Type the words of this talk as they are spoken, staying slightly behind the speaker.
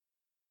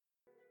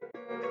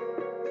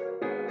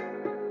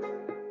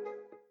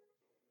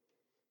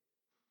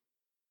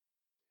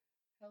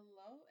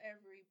Hello,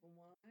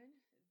 everyone.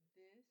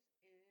 This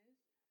is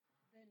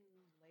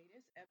the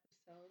latest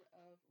episode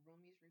of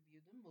Roomies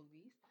Review the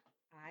Movies.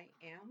 I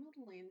am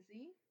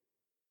Lindsay,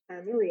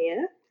 I'm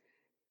Maria.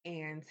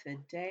 and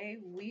today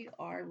we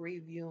are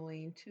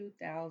reviewing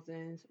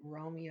 2000's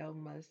Romeo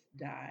Must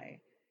Die. And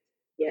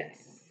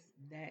Yes.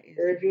 that is,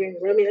 We're reviewing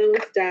Romeo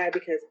Must Die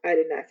because I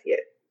did not see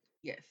it.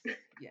 yes,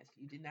 yes,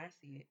 you did not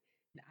see it,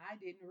 and I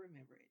didn't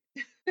remember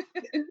it.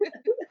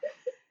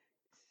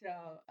 So,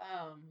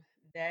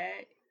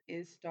 that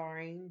is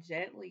starring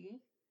Jet Li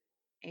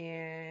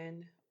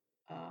and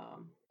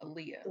Aaliyah.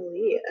 Aaliyah.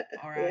 Yeah,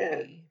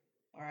 R.I.P.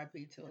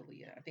 R.I.P. to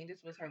Aaliyah. I think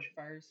this was her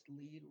first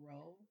lead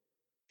role.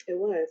 it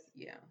was.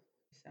 Yeah.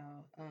 So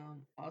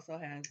also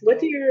has What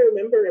do Del. you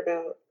remember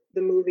about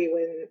the movie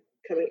when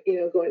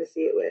going to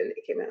see it when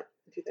it came out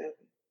in 2000?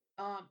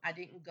 I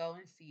didn't go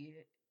and see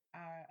it.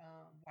 I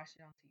watched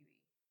it on TV.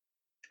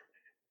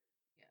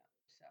 Yeah.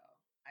 So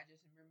I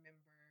just remember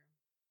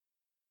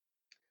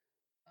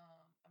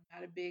I'm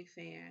not a big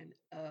fan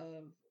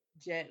of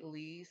Jet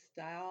Li's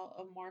style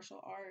of martial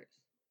arts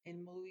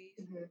in movies.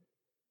 Hmm.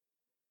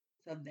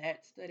 So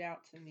that stood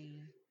out to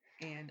me.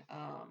 And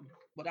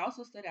what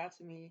also stood out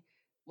to me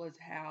was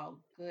how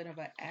good of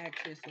an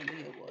actress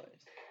Aaliyah was.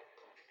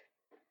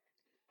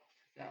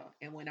 So,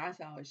 and when I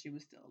saw her, she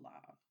was still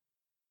alive.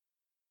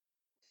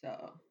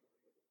 So,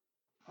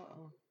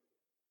 oh,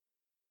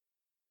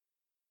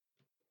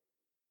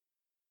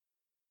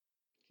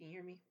 can you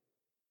hear me?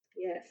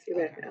 Yes, you're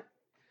back Okay,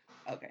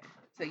 now. okay.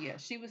 So yeah,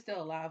 she was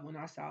still alive when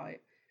I saw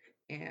it,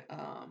 and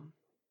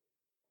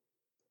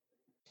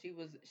she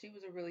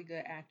was a really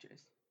good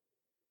actress,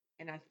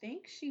 and I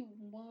think she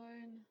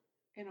won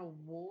an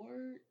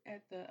award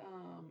at the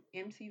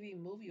MTV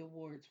Movie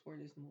Awards for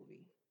this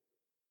movie.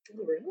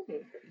 Oh,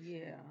 really?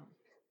 Yeah,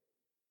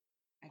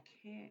 I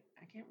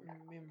can't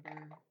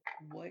remember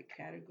what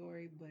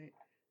category, but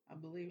I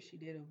believe she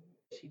did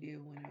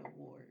win an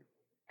award.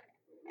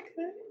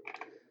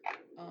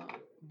 Okay.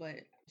 But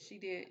she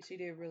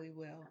did really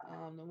well.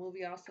 The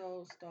movie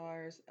also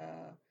stars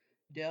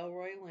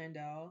Delroy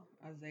Lindo,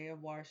 Isaiah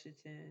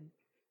Washington,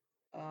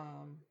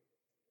 um,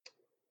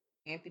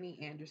 Anthony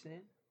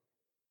Anderson,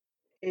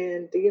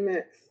 And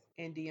DMX.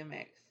 and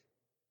DMX.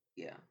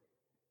 Yeah,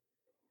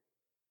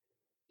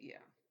 yeah.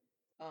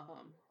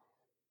 Um,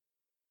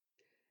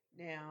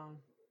 Now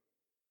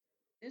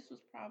this was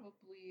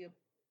probably I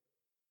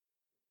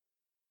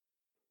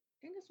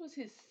think this was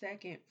his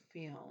second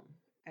film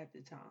at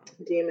the time.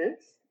 DMX.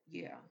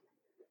 Yeah,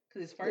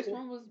 because his first Okay.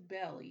 one was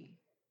Belly,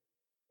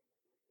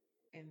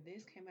 and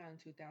this came out in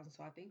 2000.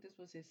 So I think this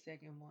was his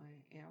second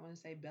one, and I want to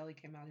say Belly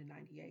came out in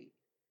 '98,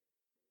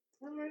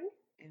 All right.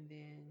 and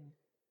then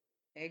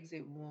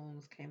Exit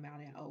Wounds came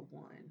out in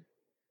 '01.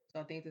 So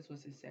I think this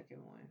was his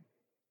second one,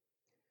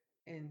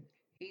 and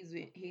he's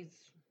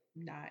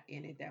not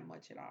in it that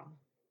much at all.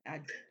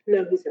 I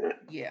No, he's not.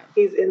 Yeah,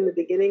 He's in the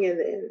beginning and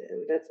the end,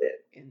 and that's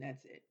it. and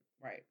that's it.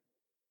 Right.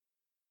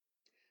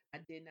 I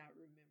did not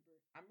remember.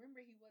 I remember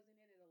he wasn't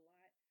in it a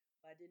lot,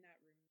 but I did not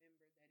remember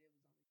that it was only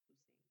two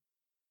scenes.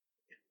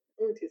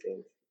 Only two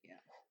scenes.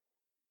 Yeah,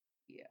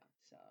 yeah.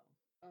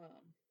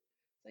 Um,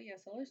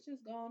 so let's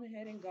just go on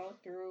ahead and go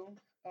through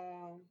the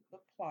Yeah,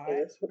 plot.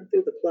 let's run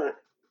through the plot.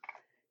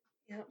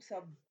 Yep.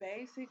 So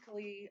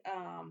basically,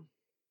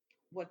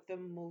 what the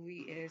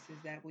movie is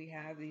that we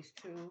have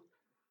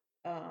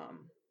um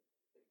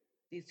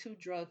these two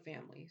drug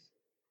families,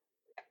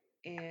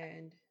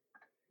 and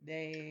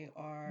they These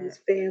are,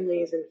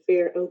 families in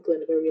Fair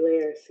Oakland where we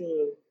lay our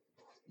scene.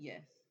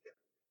 yes,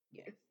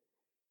 yes,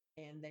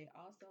 and they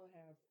also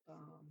have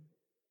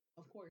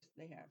of course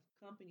they have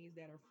companies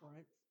that are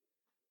fronts,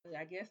 but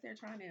I guess they're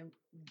trying to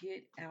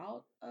get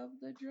out of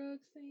the drug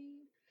scene.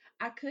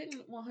 I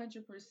couldn't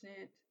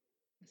 100%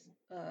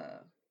 uh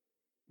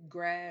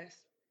grasp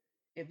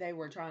if they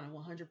were trying to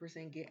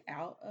 100% get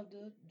out of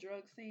the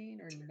drug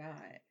scene or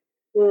not.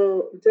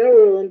 Well, Del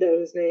Rolando,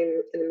 whose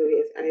name in the movie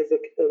is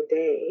Isaac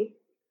O'Day,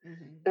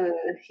 Hmm.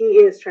 he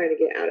is trying to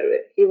get out of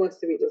it. He wants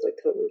to be just like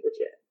totally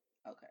legit.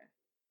 Okay.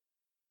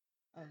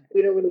 Okay.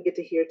 We don't really get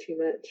to hear too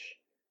much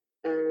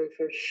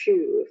from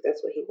Shu if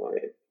that's what he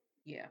wanted.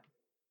 Yeah.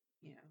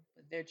 Yeah.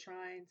 But they're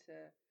trying to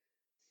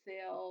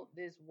sell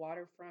this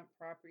waterfront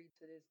property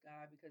to this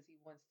guy because he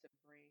wants to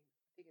bring,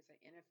 I think it's an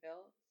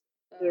NFL.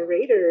 The Uh,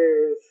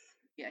 Raiders,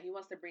 yeah, he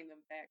wants to bring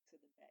them back to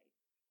the Bay.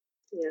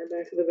 yeah,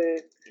 back to the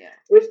Bay, Yeah.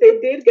 which they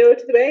did go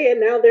to the Bay, and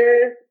now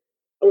they're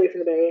away from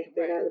the Bay.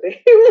 They're Right. not in the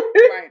Bay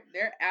anymore. Right.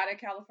 They're out of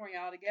California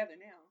altogether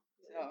now.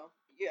 So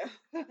yeah,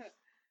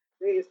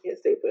 They just can't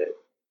stay put.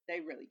 they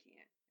really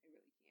can't. They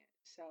really can't.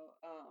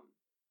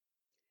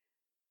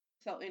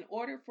 So in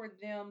order for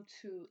them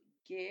to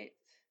get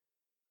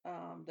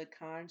the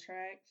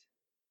contract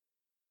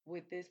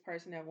with this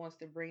person that wants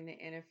to bring the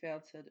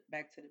NFL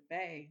back to the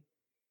Bay,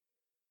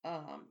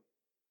 um,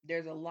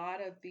 there's a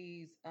lot of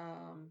these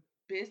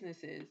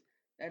businesses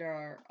that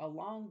are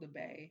along the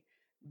Bay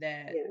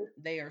that Yeah,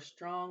 they are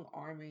strong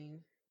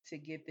arming to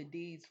get the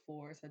deeds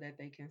for so that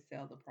they can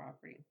sell the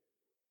property.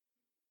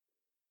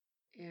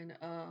 And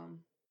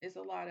it's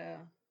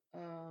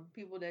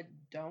people that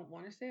don't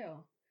want to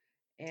sell.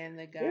 And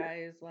the Yeah,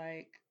 guy is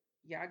like,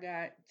 y'all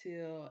got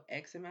till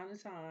X amount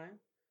of time,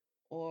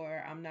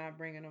 or I'm not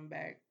bringing them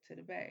back to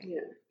the bay. yeah,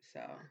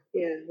 So,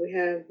 yeah. We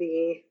have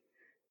the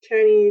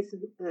Chinese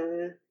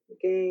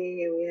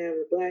gang and we have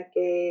the black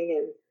gang,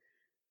 and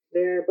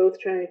they're both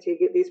trying to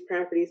get these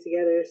properties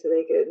together so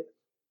they could,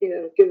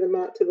 give them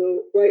out to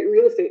the white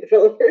real estate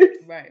developers.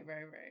 right,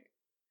 right, right.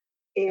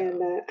 So,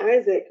 And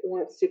Isaac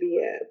wants to be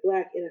a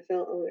black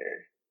NFL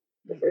owner,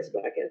 the first hmm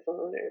black NFL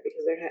owner,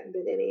 because there hadn't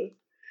been any,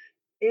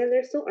 and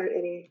there still aren't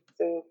any.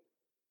 So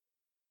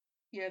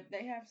yeah,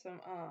 they have some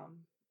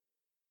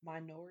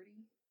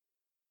minority,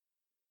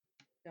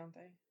 don't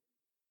they?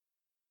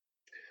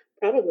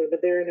 probably,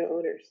 but there are no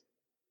owners.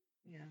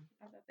 Yeah,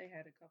 I thought they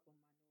had a couple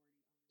minority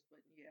owners,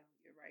 but yeah,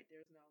 you're right.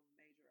 There's no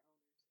major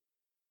owners.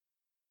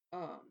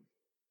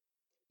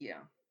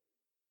 Yeah,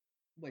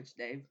 which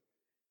they've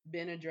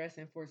been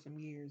addressing for some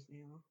years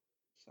now.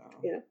 So,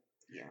 Yeah,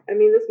 yeah, I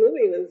mean, this movie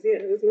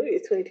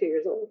is 22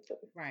 years old. So.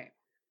 right,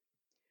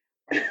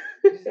 right.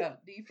 So,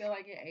 do you feel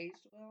like it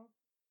aged well?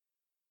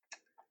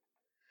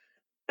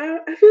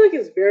 I feel like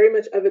it's very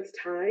much of its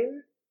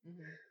time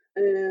Hmm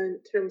in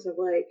terms of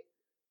like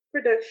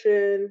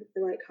production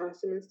and like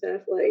costume and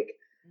stuff. Like,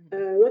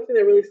 hmm one thing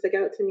that really stuck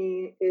out to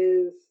me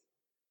is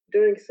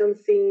during some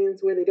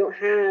scenes where they don't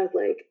have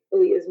like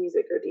Aaliyah's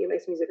music or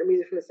DMX music or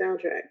music from the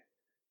soundtrack.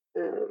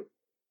 Um,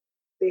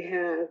 they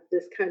have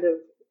this kind of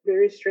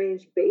very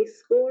strange bass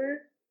score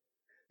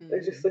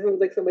that just hmm sounds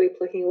like somebody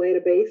plucking away at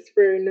a bass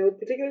for no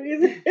particular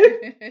reason.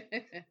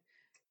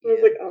 I was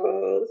Yeah. like,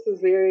 oh, this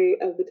is very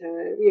of the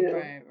time.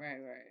 Right, right,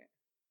 right.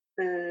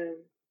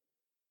 Um,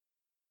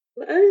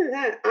 but other than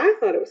that, I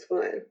thought it was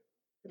fun.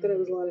 I thought it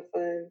was a hmm lot of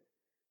fun.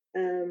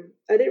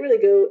 I didn't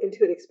really go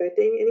into it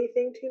expecting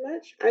anything too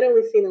much. I'd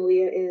only seen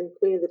Aaliyah in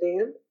Queen of the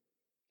Damned,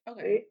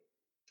 Okay. right?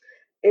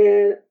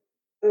 And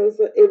I was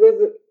like, it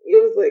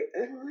was like,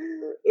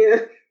 yeah.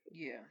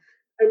 Yeah.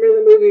 I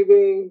remember the movie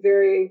being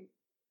very,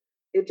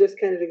 it just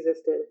kind of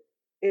existed.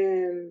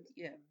 And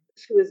Yeah.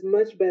 she was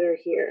much better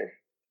here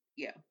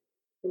Yeah.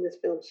 in this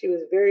film. She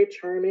was very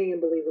charming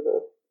and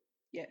believable.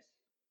 Yes.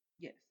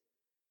 Yes.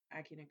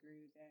 I can agree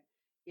with that.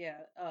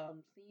 Yeah.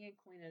 Seeing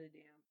Queen of the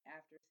Dam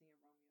after seeing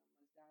Romeo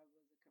Must Die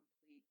was a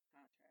complete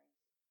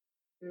contrast,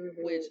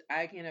 which Hmm.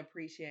 I can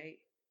appreciate.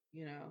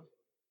 You know,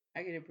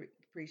 I can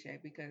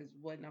appreciate because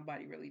wasn't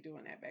nobody really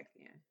doing that back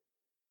then.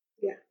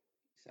 Yeah.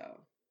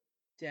 So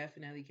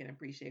definitely can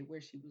appreciate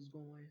where she was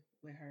going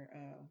with her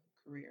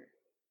career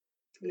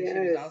because she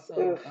was Yes.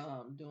 also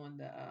doing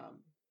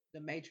the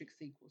Matrix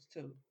sequels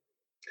too.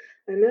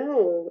 I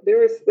know. There Yeah.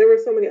 was there were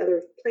so many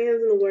other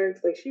plans in the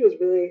works. Like she was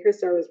really, her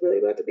star was really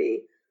about to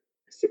be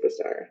a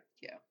superstar.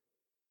 Yeah.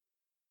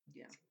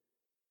 Yeah.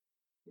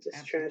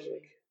 Just tragic.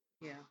 Absolutely.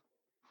 Yeah.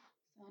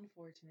 It's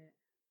unfortunate.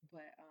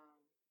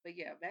 But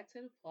yeah, back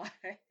to the plot.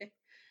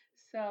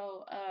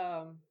 so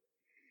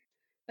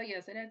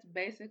so that's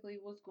basically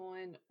what's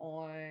going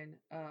on.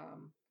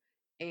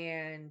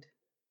 And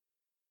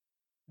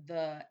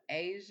the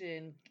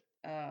Asian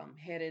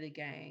head of the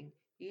gang,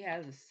 he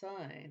has a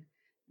son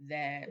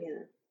that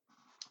Yeah.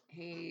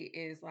 he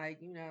is like,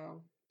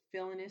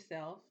 feeling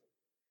himself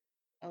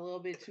a little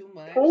bit too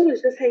much. Cole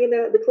was just hanging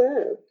out at the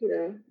club.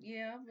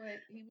 Yeah,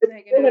 but he was But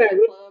hanging you know out what at I a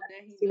realized? club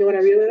that he You know know what he I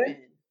shouldn't have realized?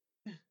 been.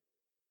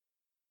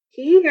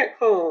 He had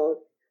called.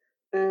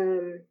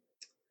 Um,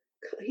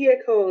 he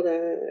had called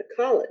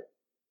Colin.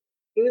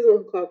 He was the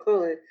one who called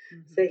Colin,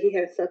 Hmm said he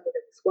had something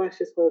to squash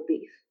his whole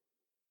beef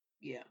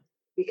Yeah,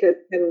 because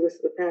he had a list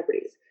of the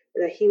properties,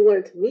 and that he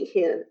wanted to meet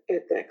him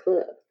at that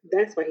club.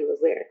 That's why he was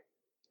there.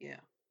 yeah,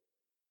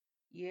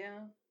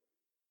 yeah,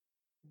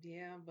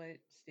 yeah, but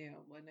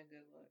still wasn't a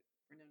good look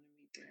for them to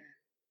meet there.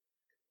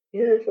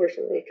 Yeah,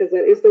 unfortunately, because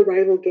that is the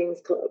rival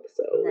gangs club.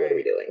 So what are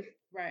we Right, doing?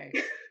 right.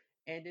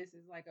 And this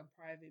is like a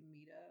private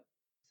meetup,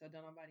 so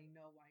don't nobody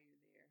know why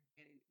you're there,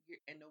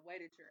 and the way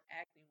that you're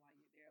acting while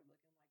you're there,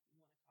 looking like you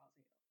want to cause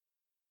hell.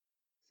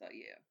 So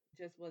yeah,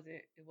 just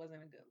wasn't it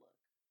wasn't a good look.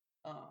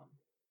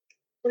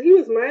 Well, he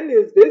was minding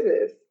his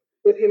business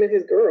with him and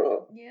his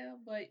girl, Yeah,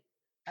 but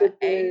a but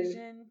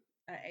then, Asian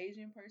a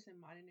Asian person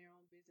minding their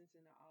own business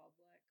in an all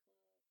black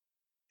club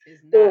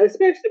is well, not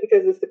especially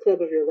because it's the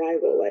club of your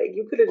rival. Like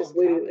you could have just on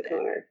waited in top the of that.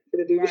 car for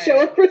the dude to show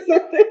Right. up or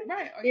something.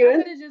 Right. Or You y'all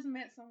know? could have just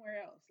met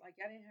somewhere else. Like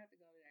y'all didn't have to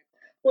go to that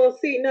club. Well,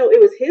 see, no, it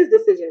was his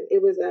decision.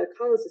 It was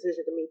Colin's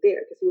decision to meet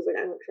there because he was like,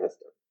 I don't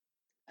trust him.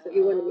 So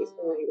he wanted to meet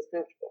someone he Oh, was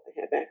comfortable and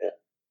had backup.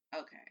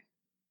 okay.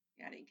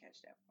 Yeah, I didn't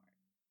catch that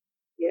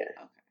Yeah.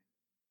 part. Okay.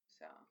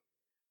 So,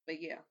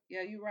 but yeah,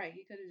 you're right.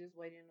 He could have just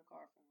waited in the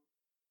car for him.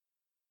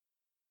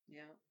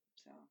 Yeah.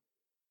 So,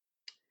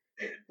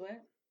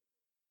 but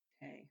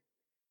hey,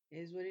 it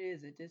is what it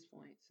is at this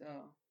point. So,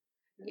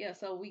 yeah.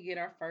 So we get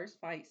our first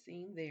fight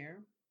scene there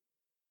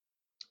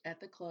at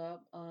the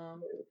club.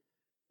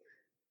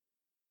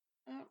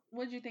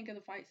 What did you think of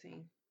the fight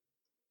scene?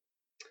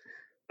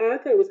 I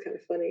thought it was kind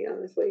of funny,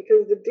 honestly,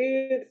 because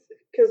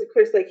because of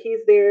course, like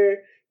he's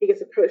there, he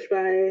gets approached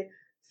by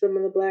some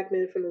of the black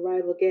men from the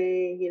rival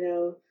gang,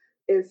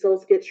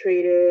 insults get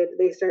traded,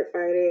 they start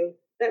fighting.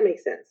 That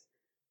makes sense.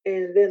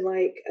 And then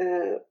like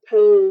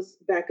Poe's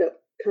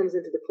backup comes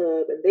into the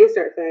club and they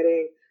start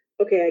fighting.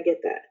 Okay, I get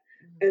that.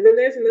 And then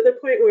there's another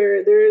point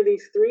where there are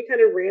these three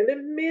kind of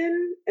random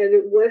men,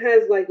 and one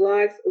has like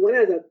locks, one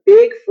has a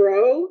big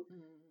fro,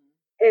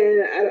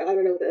 and I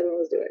don't know what the other one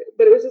was doing,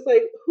 but it was just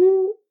like,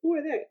 who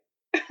are they?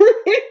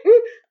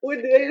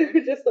 They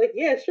were just like,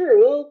 yeah, sure,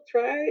 we'll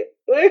try.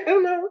 Like, I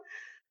don't know.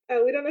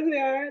 We don't know who they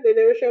are. They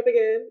never show up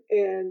again,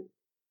 and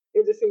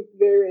it just seems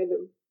very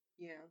random.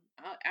 Yeah,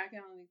 I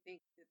can only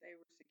think that they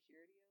were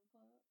security in the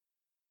club.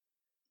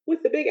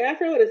 With the big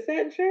afro and a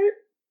satin shirt.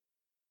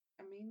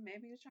 I mean,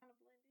 maybe he was trying to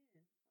blend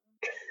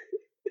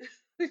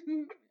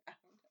in. I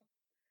don't know.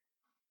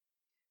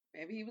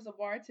 Maybe he was a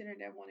bartender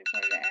that wanted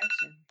part of the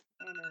action.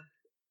 I don't know.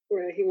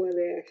 Right, he wanted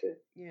the action.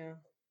 Yeah,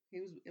 he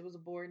was. It was a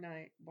boring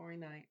night. Boring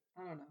night.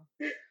 I don't know.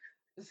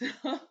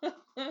 So,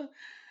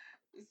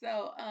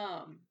 so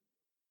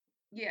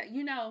yeah,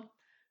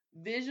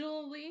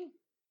 visually,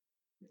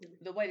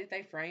 the way that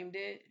they framed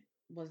it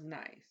was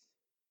nice.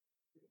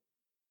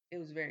 It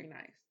was very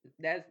nice.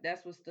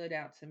 That's what stood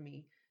out to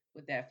me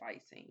with that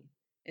fight scene,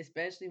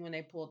 especially when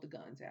they pulled the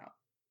guns out.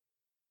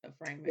 The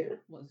framing Yeah.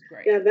 was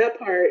great. Yeah, that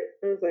part,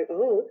 I was like,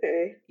 oh,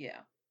 okay. Yeah.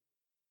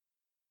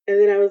 And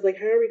then I was like,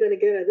 how are we going to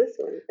get out of this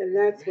one? And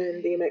that's when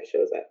Right. DMX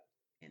shows up.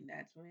 And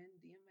that's when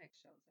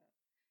DMX shows up.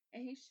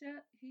 And he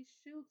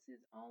shoots his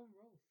own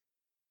roof.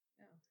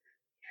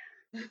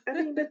 I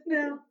Yeah. mean, but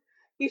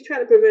he's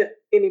trying to prevent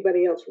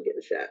anybody else from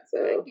getting shot. I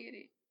So get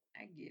it.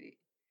 I get it.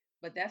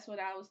 But that's what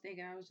I was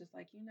thinking. I was just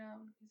like, he's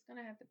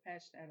gonna have to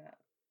patch that up.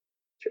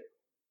 sure.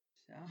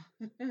 So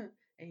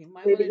and he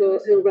might want Maybe to do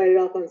it he'll soon. write it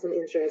off on some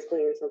insurance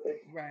claim or something.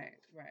 Right,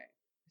 right.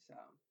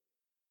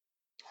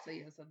 So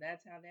yeah, so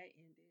that's how that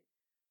ended.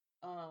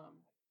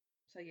 Um,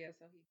 so yeah,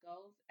 so he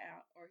goes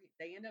out, or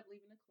they end up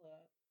leaving the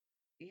club.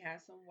 He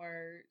has some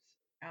words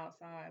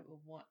outside with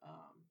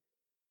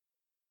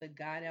the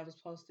guy that was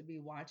supposed to be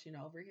watching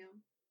over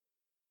him.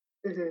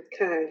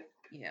 Kai.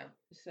 Yeah.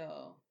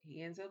 So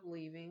he ends up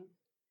leaving,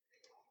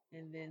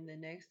 and then the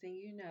next thing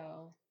you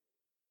know,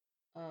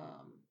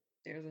 um,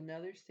 there's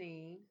another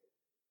scene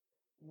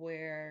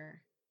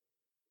where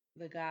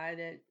the guy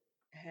that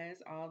has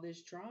all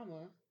this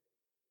drama,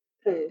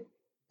 Oh.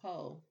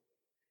 Poe,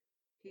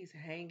 he's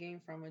hanging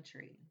from a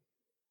tree.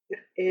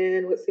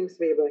 And what seems to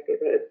be a black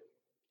neighborhood.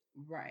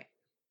 Right.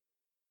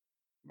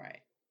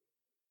 Right.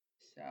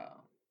 So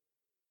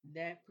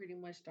that pretty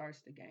much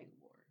starts the gang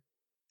war.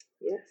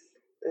 Yes,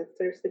 that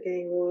starts the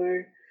gang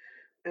war.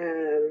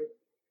 Um,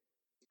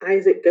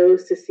 Isaac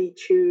goes to see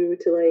Chu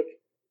to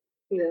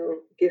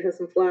give him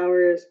some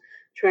flowers,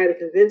 try to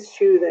convince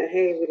Chu that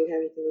hey, we didn't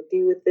have anything to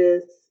do with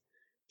this.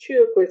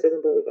 Chu, of course,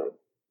 doesn't believe him.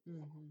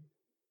 Mm-hmm.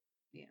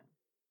 Yeah.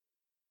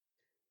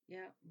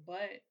 Yeah.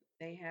 But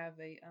they have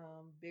a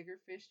bigger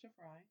fish to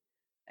fry.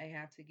 They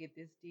have to get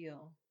this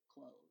deal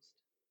closed.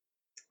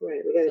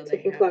 Right, we got So a they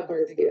ticking have to clock on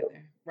work this deal.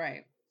 together.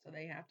 Right. So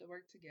they have to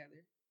work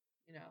together.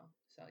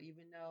 So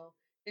even though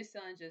his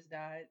son just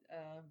died,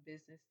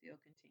 business still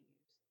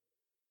continues.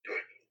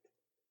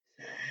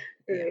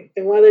 So yeah. Right,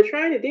 and while they're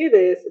trying to do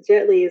this,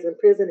 Jet Li is in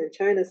prison in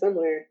China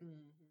somewhere,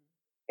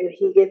 Mm-hmm. and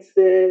he gets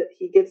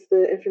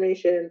the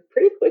information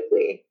pretty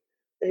quickly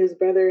that his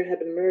brother had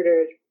been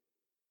murdered,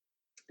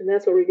 and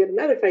that's where we get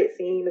another fight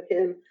scene of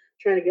him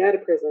trying to get out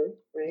of prison,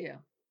 right? Yeah.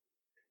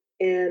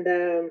 And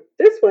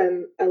this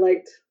one I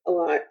liked a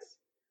lot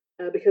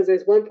because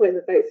there's one point in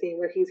the fight scene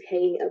where he's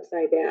hanging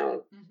upside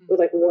down Mm-hmm. with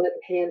like one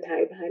hand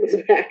tied behind his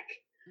back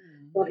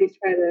while Mm-hmm. he's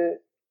trying to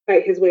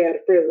fight his way out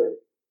of prison.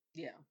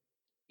 Yeah.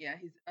 Yeah.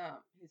 His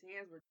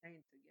hands were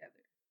chained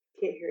together.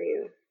 Can't hear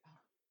you. Oh,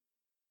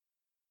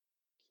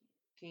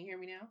 can you hear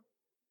me now?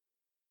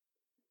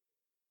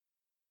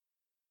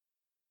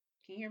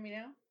 Can you hear me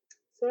now?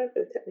 Sorry for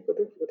the technical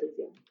difficulties,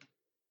 yeah.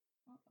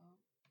 Uh-oh.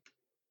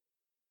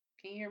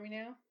 Can you hear me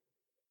now?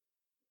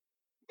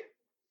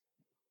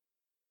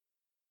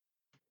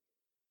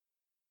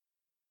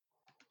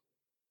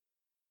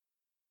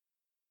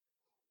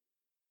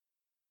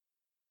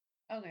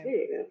 Okay. There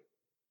you go.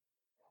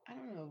 I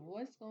don't know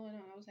what's going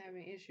on. I was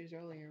having issues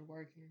earlier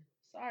working.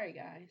 Sorry,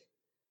 guys.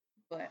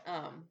 But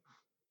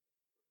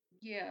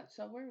yeah.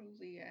 So where was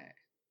he at?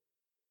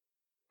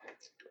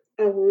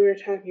 We were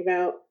talking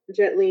about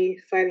Jet Li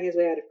fighting his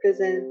way out of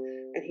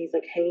prison, and he's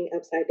like hanging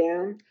upside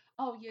down.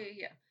 Oh yeah,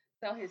 yeah.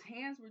 So his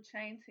hands were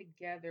chained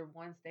together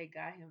once they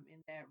got him in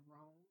that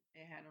room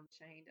and had him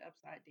chained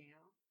upside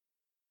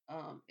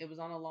down. It was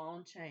on a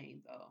long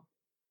chain though,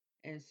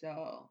 and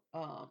so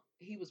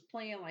he was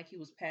playing like he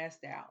was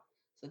passed out.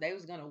 So they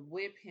was gonna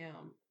whip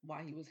him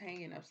while he was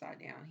hanging upside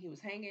down. He was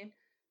hanging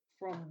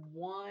from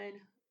one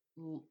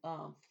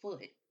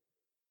foot,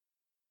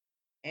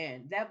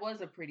 and that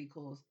was a pretty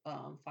cool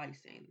fight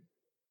scene.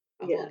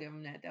 I will Yeah, give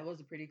him that. That was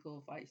a pretty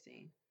cool fight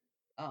scene.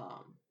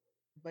 Um,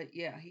 but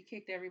yeah, he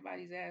kicked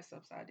everybody's ass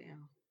upside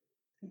down.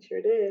 he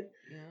sure did.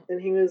 Yeah.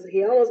 And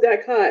he almost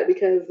got caught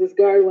because this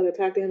guard wanted to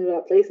talk to him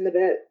about placing the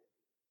bet,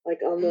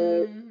 like on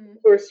the Hmm.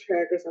 horse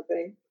track or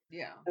something.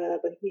 Yeah.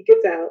 But he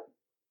gets out,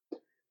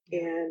 Yeah.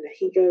 and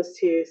he goes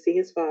to see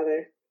his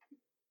father.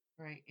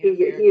 Right. In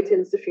He America.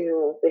 attends the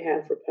funeral they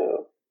have Mm. for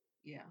Poe,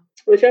 Yeah.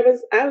 which I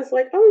was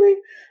like,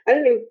 oh, I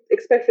didn't even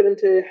expect for them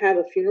to have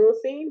a funeral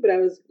scene, but I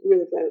was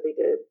really glad that they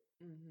did.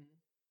 Mm-hmm.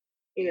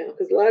 You know, Yeah.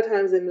 because a lot of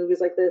times in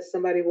movies like this,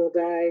 somebody will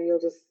die and you'll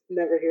just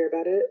never hear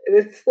about it, and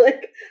it's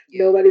like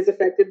Yeah. nobody's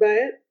affected by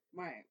it.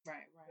 Right.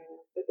 Right. Right.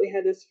 But they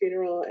had this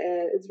funeral,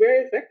 and it's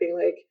very affecting.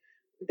 Like,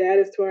 dad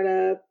is torn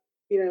up.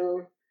 You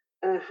know,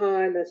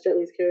 Han, that's Jet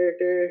Li's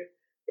character,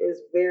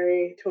 is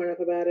very torn up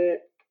about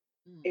it,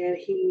 and Mm-hmm.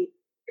 he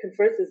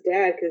confronts his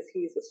dad because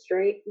he's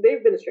estranged.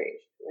 They've been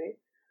estranged, right?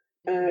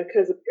 Mm-hmm.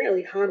 Because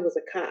apparently Han was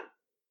a cop,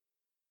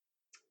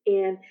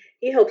 and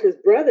he helped his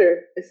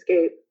brother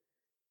escape.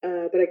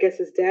 But I guess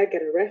his dad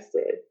got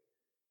arrested.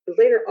 But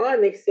later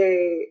on, they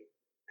say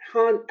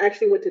Han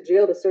actually went to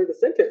jail to serve the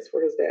sentence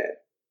for his dad,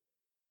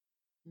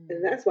 and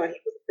Mm-hmm. that's why he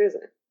was in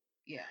prison.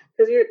 Yeah.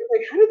 Because you're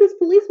like, how did this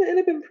policeman end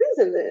up in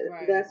prison then?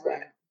 Right. That's why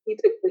Right. he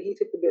took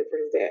the bid for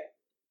his dad.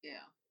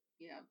 Yeah.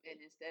 Yeah.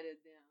 And instead of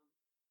them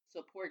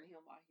supporting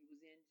him while he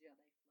was in jail,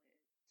 they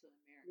fled to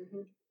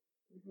America.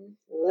 Hmm.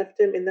 Left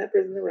him in that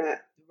prison to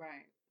rot.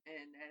 Right.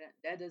 And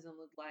that doesn't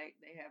look like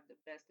they have the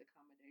best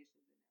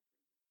accommodations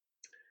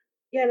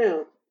Yeah,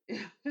 no. in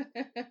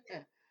that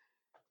prison.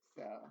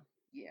 So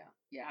yeah.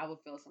 Yeah, I would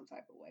feel some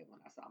type of way when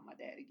I saw my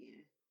dad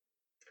again.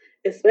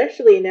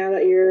 Especially now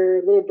that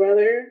your little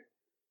brother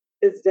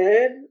is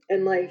dead,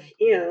 and like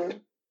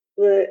Exactly.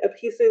 the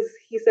pieces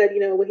he said,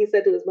 what he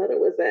said to his mother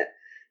was that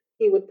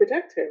he would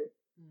protect him.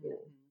 You know.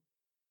 Mm-hmm.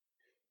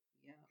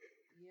 Yep.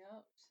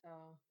 Yep.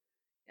 So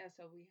yeah,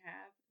 so we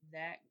have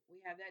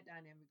that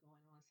dynamic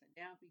going on. So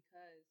now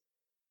because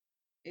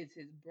it's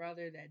his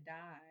brother that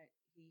died,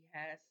 he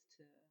has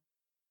to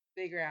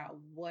figure out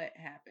what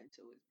happened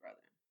to his brother.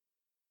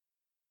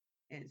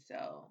 And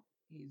so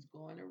he's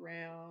going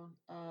around.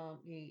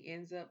 He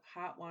ends up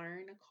hot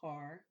wiring a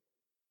car,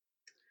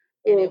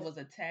 and it Well, was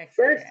a taxi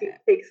first cab.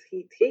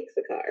 he takes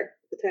the car,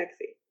 the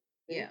taxi.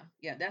 Right? Yeah,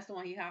 yeah, that's the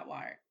one he hot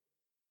wired.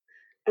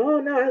 Oh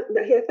no,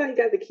 I thought he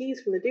got the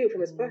keys from the dude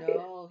from his pocket.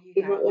 No, he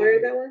He hot hotwired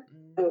wired. that one.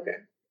 Oh, okay,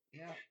 Mm-hmm.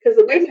 Yeah, because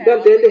the way that's he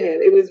bumped how into Aaliyah.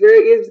 him, it was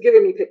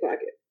giving me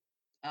pickpocket.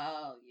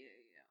 Oh yeah,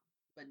 yeah.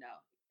 But no,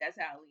 that's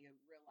how Aaliyah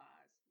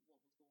realized what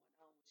was going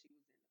on when she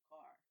was in the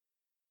car.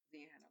 She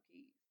didn't have no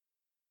keys.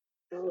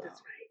 Oh, So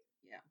that's right.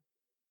 yeah,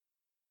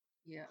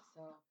 yeah.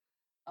 So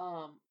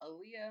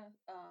Aaliyah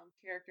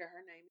character,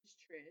 her name is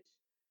Trish.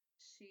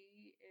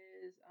 She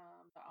is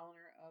the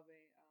owner of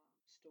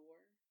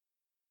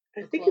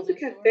I a think it's a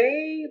clothing store.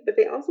 cafe, but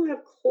they also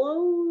have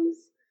clothes.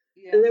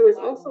 Yeah, And it's there a was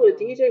lot also going a on.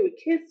 DJ with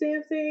kids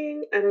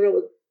dancing. I don't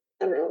know.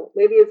 I don't know.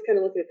 Maybe it's kind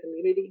of like a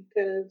community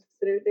kind of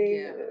center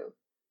thing. I Yeah, don't know.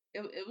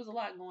 it was a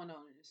lot going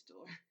on in the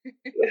store.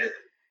 Yeah.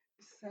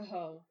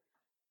 So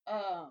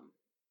um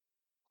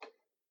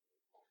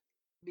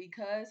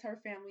because her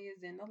family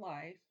is in the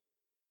life,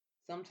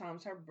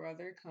 sometimes her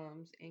brother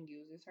comes and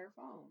uses her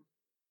phone.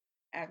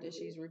 After Mhm.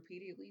 she's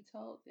repeatedly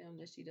told them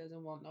that she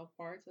doesn't want no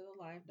parts of the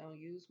life, don't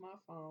use my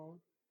phone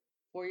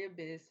for your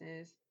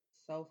business,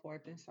 so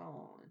forth and so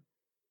on.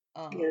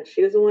 Yeah. Um,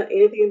 She doesn't want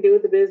anything to do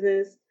with the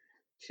business.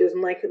 She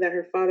doesn't like that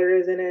her father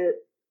is in it.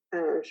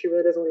 She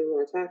really doesn't even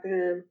want to talk to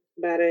him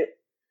about it.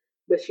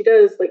 But she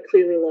does like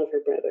clearly love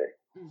her brother.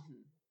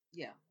 hmm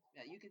Yeah,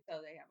 yeah, you can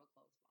tell they have a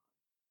close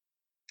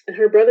And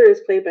her brother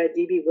is played by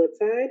DB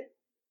Woodside,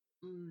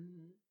 bond.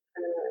 Hmm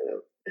uh,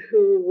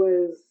 who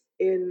was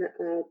in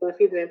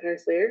Buffy the Vampire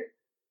Slayer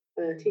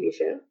TV hmm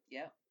show.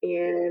 Yep.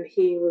 And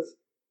he was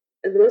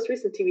and the most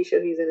recent TV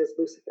show he's in is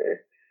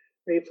Lucifer,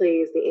 where he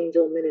plays the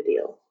angel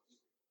Menadil.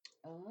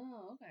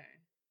 Oh,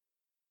 okay.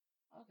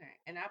 Okay.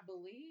 And I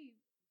believe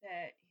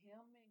that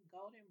him and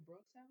Golden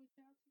Brooks have a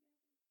child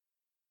together,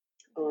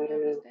 if Oh, I'm I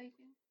don't not know.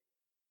 mistaken.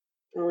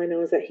 All I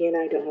know is that he and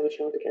I don't have a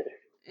child together.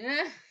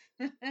 Yeah.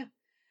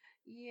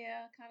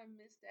 Yeah, kind of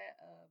missed that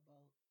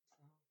boat. So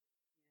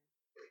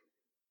yeah.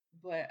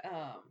 But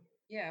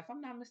yeah, if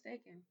I'm not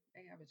mistaken,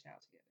 they have a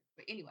child together.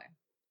 But anyway,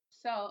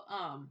 so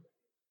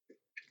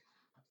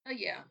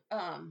yeah,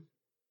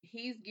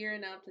 he's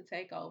gearing up to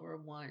take over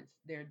once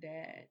their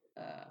dad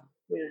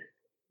Yeah.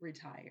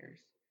 retires.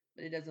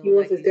 But it doesn't He look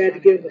wants like his he's dad to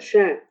trying to give do him a it.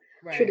 shot,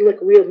 treat him Right.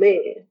 like a real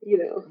man, give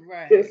him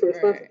Right, some right.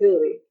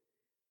 responsibility.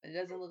 But it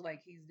doesn't look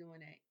like he's doing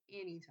that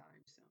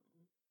anytime soon.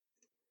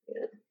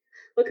 Yeah.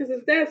 Well, because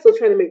his dad's still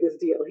trying to make this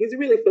deal. He's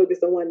really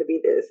focused on wanting to be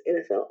this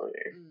NFL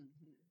owner. Hmm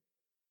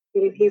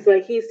He's Right,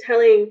 like, he's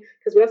telling,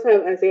 because we also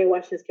have Isaiah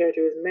Washington's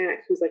character is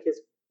Max, who's like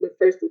the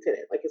first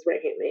lieutenant, like his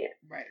right hand man.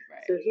 right,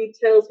 right. So he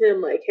tells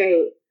him, like,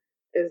 hey,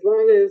 as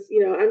long as,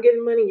 I'm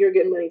getting money, you're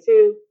getting money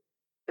too.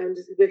 I'm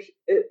just, but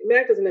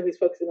Mac doesn't know he's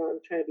focusing on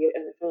trying to be an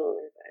NFL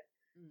owner,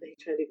 but he's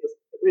trying Hmm to do this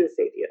real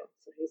estate deal.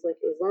 So he's like,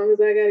 as long as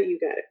I got it, you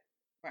got it,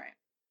 Right.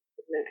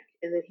 Mac.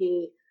 And then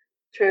he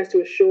tries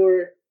to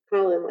assure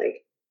Colin,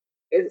 like,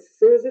 as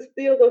soon as this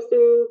deal goes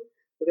through,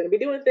 we're going to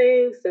be doing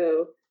things.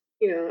 So,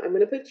 I'm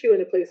going to put you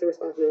in a place of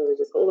responsibility.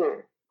 Just hold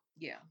on.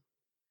 Yeah,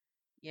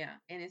 yeah.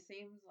 And it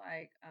seems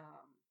like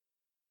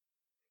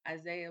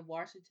Isaiah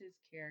Washington's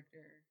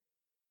character,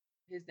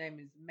 his name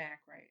is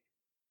Mac, right?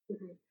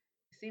 Mhm.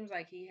 It seems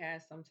like he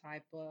has some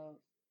type of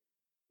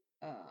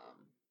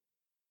um,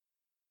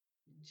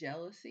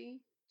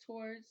 jealousy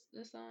towards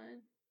the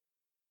son.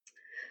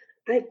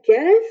 I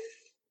guess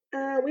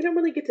we don't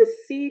really get to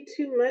see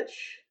too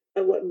much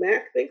of what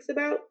Mac thinks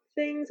about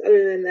things,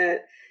 other than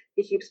that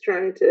he keeps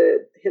trying to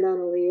hit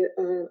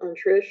on on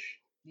Trish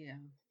Yeah,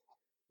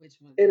 which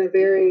was, in a you know,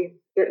 very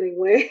threatening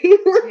way.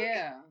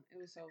 yeah, it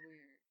was so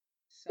weird.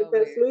 It's So not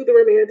weird. smooth or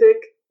romantic.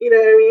 You know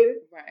what I mean?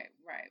 Right,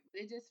 right.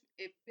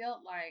 It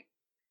felt like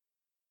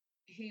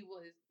he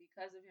was,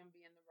 because of him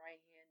being the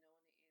right hand,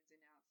 knowing the ins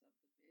and outs of the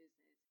business,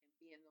 and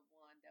being the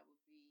one that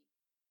would be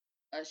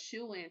a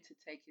shoe in to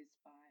take his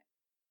spot.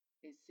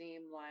 It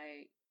seemed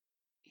like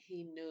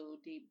he knew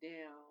deep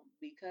down,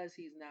 because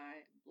he's not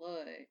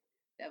blood,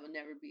 that would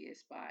never be his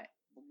spot.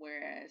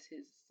 Whereas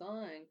his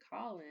son,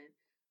 Colin,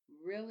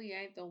 really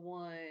ain't the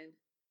one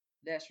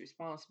that's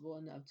responsible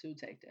enough to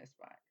take that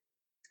spot.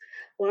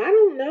 Well, I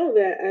don't know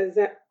that as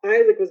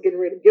Isaac was getting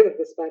ready to give up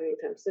the spot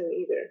anytime soon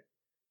either.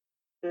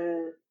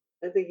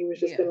 I think he was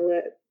just Yeah, going to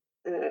let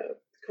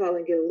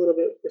Colin get a little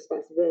bit of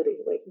responsibility,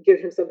 like give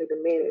him something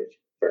to manage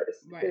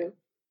first. right,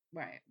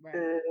 right, right.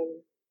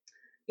 Um,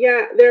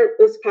 yeah, there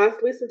was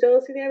possibly some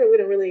jealousy there, but Yeah,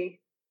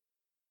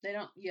 they they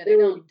don't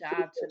really don't see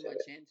dive too much of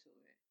much it. into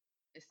it.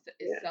 It's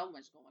Yeah, so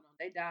much going on.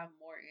 They dive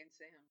more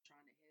into him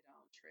trying to hit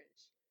on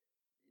Trish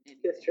than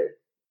that's true. anything.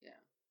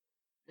 Yeah,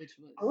 which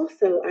was.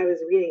 Also, I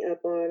was reading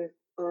up on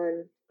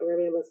A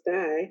Romeo Must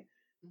Die,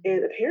 Mhm.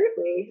 and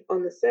apparently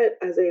on the set,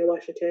 Isaiah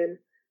Washington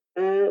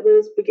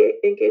was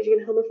engaging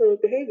in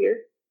homophobic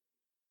behavior,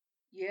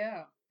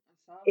 Yeah, I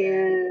saw that.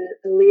 and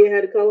Aaliyah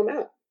had to call him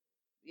out.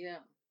 Yeah,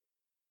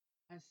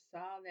 I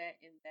saw that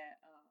in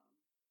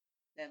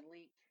that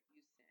link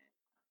you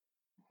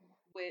sent,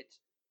 which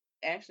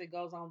actually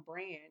goes on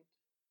brand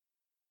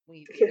when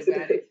you think Yes, it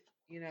about does. it.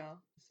 You know,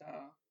 so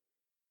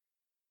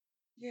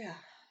yeah,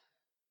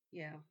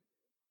 yeah,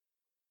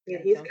 Yeah,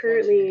 that's he's unfortunate.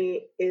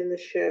 currently in the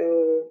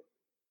show.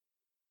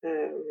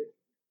 Um,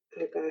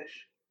 oh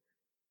gosh,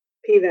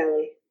 P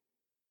Valley,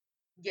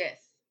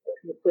 Yes,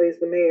 who plays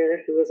the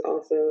mayor, who is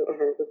also a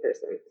horrible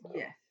person. So,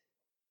 yes,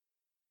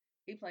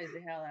 he plays the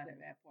hell out of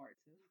that part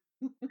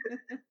too.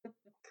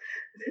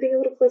 it's hitting a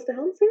little close to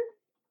home, sir.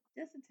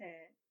 Just a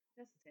tad,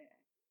 just a tad.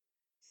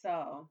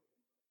 So,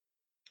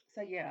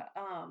 so yeah,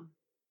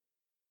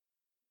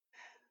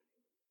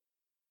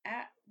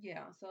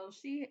 so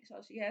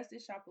she has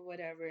this shop or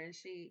whatever, and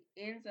she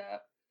ends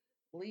up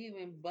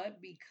leaving,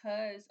 but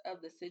because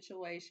of the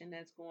situation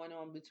that's going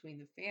on between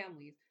the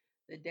families,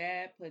 the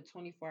dad put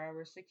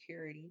 24-hour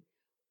security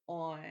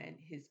on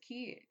his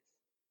kids.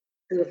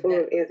 In the So form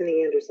that of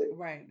Anthony Anderson.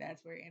 right,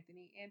 that's where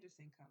Anthony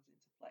Anderson comes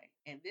into play.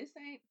 And this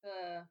ain't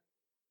the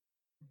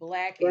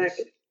blackish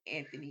Blackish.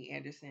 Anthony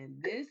Anderson.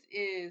 This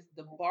is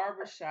the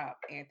barbershop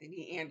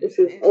Anthony This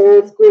is Anderson.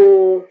 old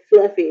school,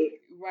 fluffy,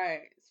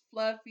 Right. It's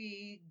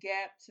fluffy,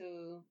 gap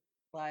tooth.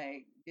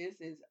 Like, this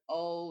is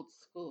old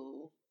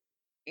school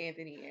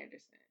Anthony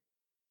Anderson.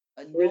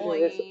 original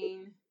recipe.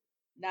 Annoying,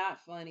 not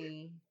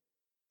funny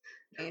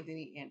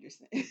Anthony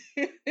Anderson.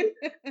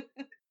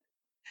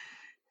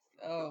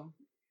 So,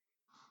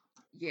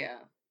 yeah.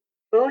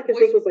 All I could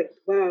Which think was like,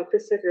 wow,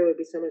 Chris Tucker would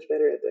be so much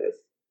better at this.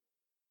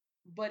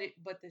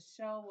 but the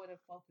show would have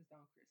focused on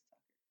Chris Tucker.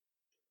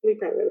 We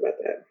probably right about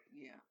that.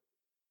 Yeah.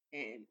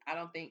 And I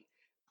don't think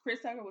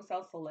Chris Tucker was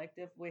so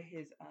selective with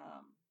his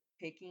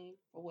picking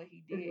for what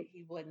he Hmm. did.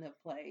 He wouldn't have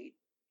played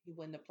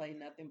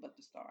nothing but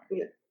the star.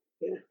 Yeah,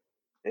 yeah.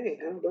 Hey,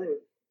 So I don't blame him,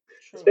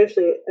 true.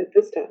 especially at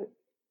this time.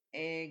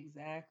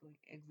 Exactly.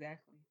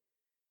 Exactly.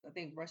 I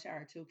think Rush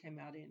Hour 2 came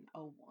out in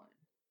 '01.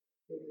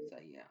 Hmm. So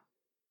yeah.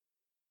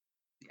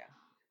 Yeah.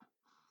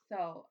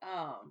 So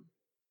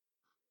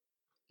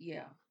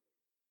yeah.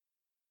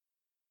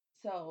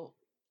 So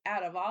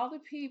out of all the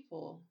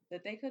people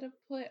that they could have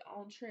put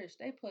on Trish,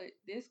 they put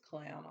this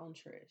clown on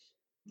Trish.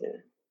 Yeah,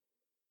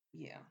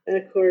 Yeah. and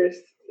of course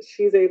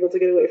she's able to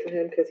get away from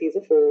him because he's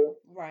a fool,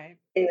 Right.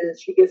 and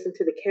she gets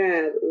into the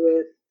cab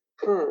with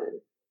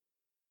Han,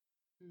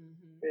 Hmm.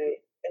 right?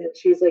 And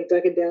she's like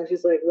ducking down.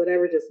 She's like,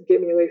 whatever, just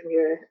get me away from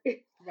here.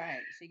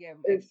 Right. She gave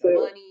him And extra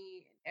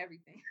money and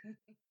everything.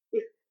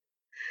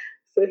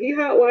 so he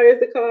hot wires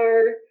the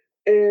car,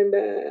 and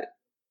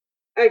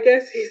I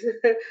guess he's.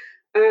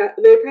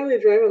 They probably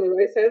drive on the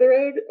right side of the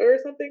road or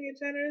something in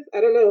China's.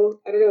 I don't know.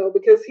 I don't know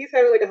because he's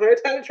having like a hard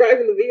time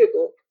driving the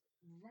vehicle.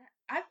 Right.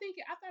 I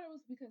thought it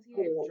was because he I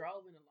don't had know.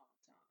 drove in a long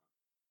time.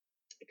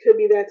 It could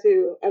be that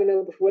too. I don't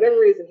know. But for whatever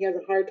Yeah. reason, he has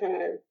a hard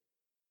time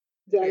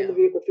driving the Yeah.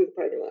 vehicle through the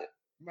parking lot.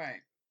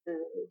 Right.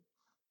 Um,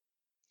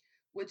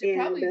 Which it and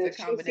probably is a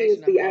she sees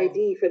combination of the both.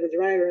 ID for the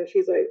driver, and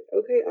she's like,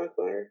 "Okay,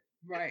 Akbar."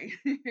 Right.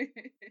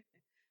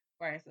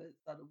 Right.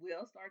 So the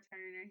wheels start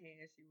turning in her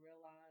head. She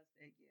realized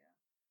that yeah,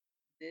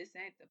 this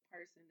ain't the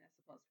person that's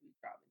supposed to be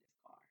driving this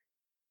car.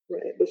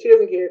 Right, but she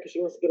doesn't care because she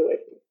wants to get away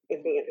from Mm,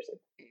 Anthony Anderson.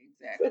 So,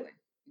 exactly.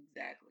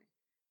 Exactly.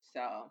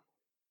 So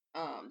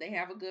they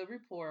have a good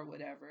rapport or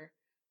whatever.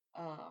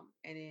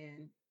 And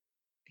then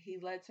he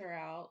lets her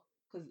out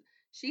because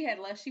she had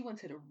left. She went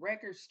to the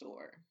record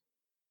store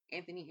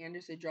Anthony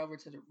Anderson drove her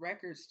to the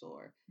record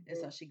store. And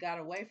Mm-hmm. so she got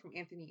away from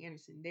Anthony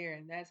Anderson there,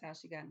 and that's how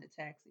she got in the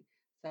taxi.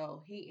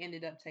 So he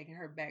ended up taking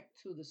her back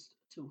to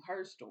to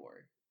her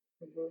store.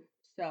 Mm-hmm.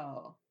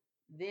 So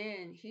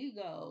then he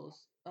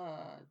goes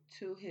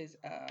to his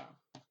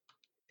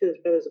To his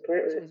brother's to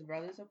apartment. his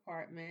brother's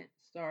apartment,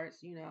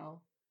 starts,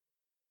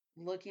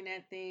 looking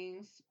at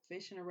things,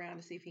 fishing around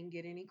to see if he can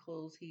get any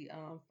clues. He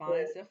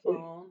finds the Yeah.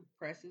 phone,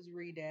 presses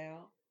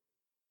redial.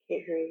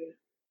 Can't hear you.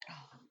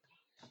 Oh,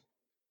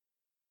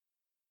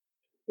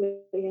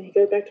 Yeah, he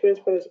goes back to his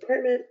brother's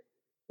apartment.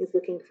 He's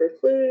looking for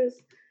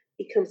clues.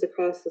 He comes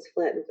across this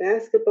flattened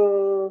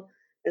basketball,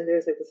 and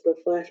there's like this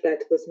little flashback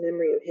to this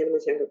memory of him and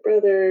his younger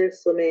brother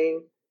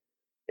swimming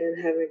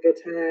and having a good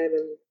time.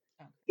 And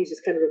okay. he's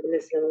just kind of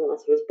reminiscing on the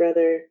loss of his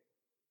brother.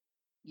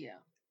 Yeah.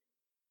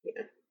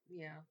 Yeah.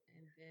 Yeah.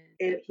 And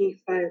then And he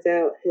finds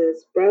out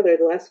his brother,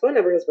 the last phone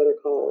number his brother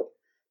called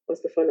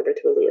was the phone number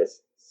to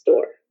Aaliyah's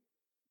store.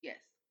 yes.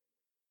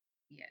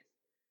 Yes.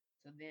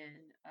 So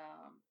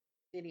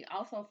then he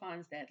also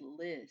finds that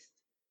list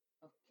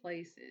of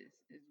places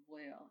as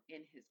well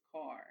in his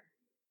car.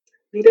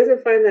 He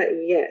doesn't find that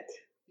yet.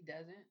 He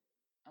doesn't?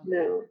 Okay.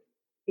 No.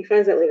 He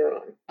finds that later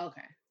on.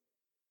 Okay.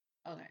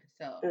 Okay. Um,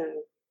 So yeah.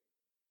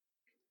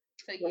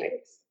 right.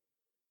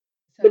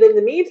 So But yeah. in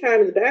the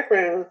meantime, in the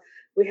background,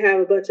 we have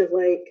a bunch of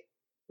like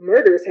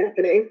murders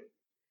happening.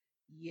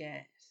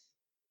 Yes.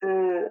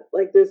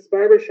 Like this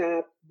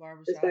Barbershop.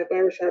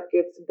 barbershop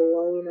gets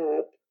blown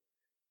up.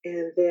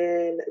 And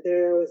then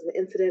there was an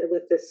incident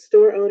with this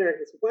store owner and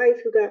his wife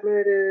who got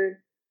murdered.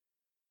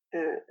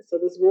 So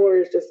this war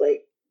is just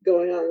like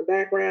going on in the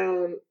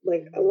background,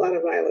 like a Mm-hmm. lot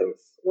of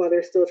violence while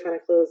they're still trying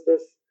to close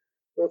this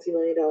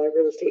multi-million-dollar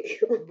real estate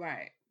deal.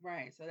 Right,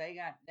 right. So they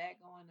got that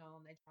going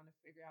on. They're trying to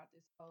figure out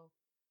this whole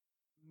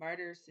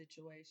murder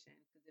situation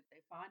because if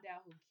they find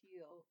out who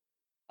killed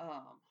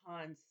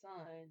Han's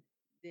son,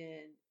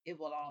 then it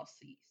will all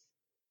cease.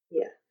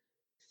 Yeah.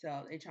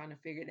 So they're trying to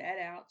figure that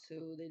out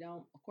too. They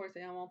don't, of course,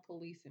 they don't want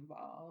police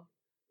involved.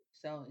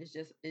 So it's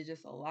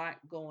just a lot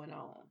going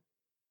on.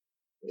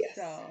 Yes.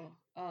 So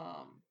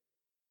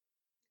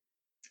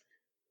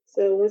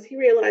So once he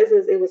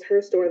realizes it was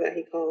her store that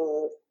he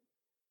called,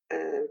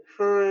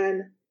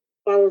 Han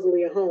follows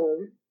Aaliyah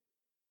home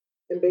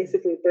and mm-hmm,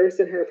 basically bursts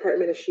in her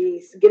apartment as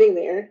she's getting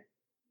there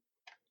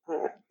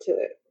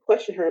to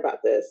question her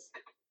about this.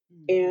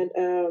 mm-hmm,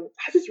 And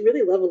I just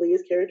really love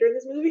Aaliyah's character in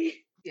this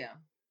movie. yeah,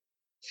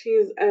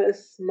 She's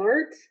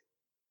smart.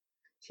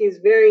 She's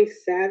very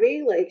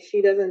savvy. Like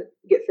she doesn't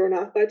get thrown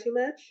off by too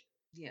much.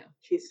 yeah,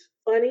 She's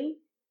funny.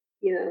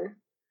 You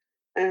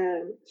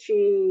know,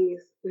 she's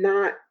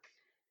not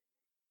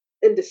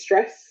in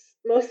distress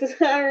most of the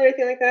time or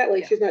anything like that.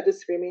 Like yeah. she's not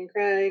just screaming and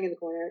crying in the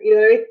corner. You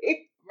know what I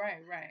mean?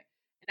 Right, right.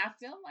 And I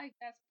feel like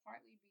that's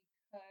partly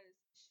because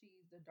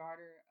she's the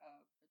daughter of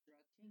a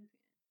drug kingpin.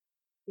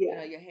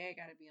 Yeah. Your head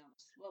got to be on a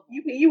swivel.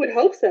 You would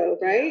hope so,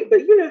 Yeah, right?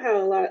 But you know how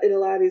a lot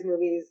of these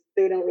movies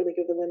they don't really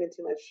give the women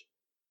too much.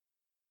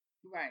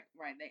 right,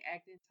 right. They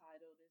act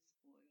entitled and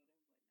spoiled and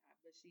whatnot,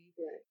 but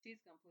Right. she's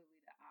completely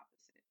the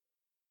opposite.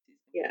 She's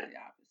Yeah. completely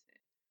the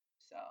opposite.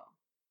 So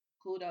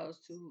kudos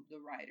to the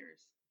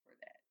writers for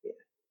that. Yeah.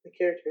 The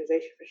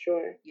characterization for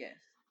sure. Yes.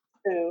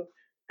 So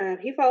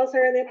he follows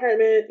her in the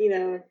apartment,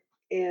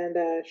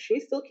 and she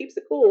still keeps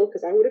it cool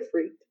because I would have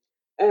freaked.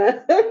 Uh,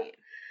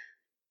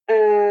 Oh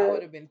man, I uh,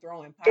 would have been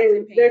throwing pots and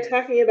and they're pans.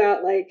 talking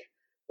about like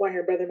why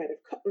her brother might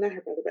have not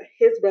her brother, but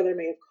his brother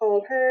may have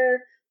called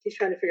her. She's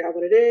trying to figure out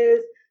what it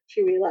is.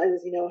 She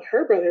realizes,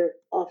 her brother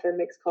often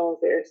makes calls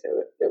there,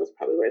 so that was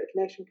probably where the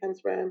connection comes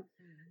from.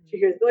 She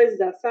Hmm. hears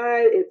noises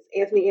outside. It's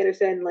Anthony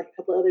Anderson and like a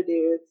couple other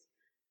dudes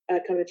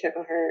coming to check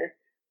on her.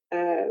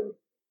 Um,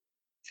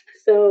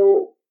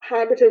 so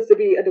Han pretends to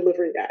be a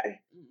delivery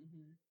guy.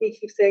 Hmm. He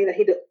keeps saying that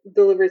he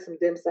delivers some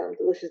dim sum,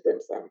 delicious dim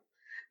sum.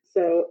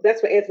 So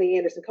that's what Anthony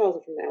Anderson calls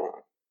him from now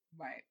on.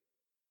 Right.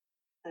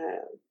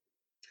 Um,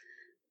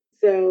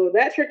 so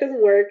that trick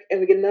doesn't work,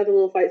 and we get another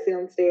little fight scene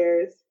on the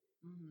stairs.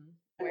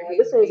 Where he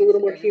This one was a beats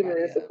little more everybody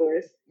humorous, of up.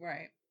 course.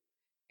 Right.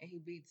 And he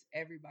beats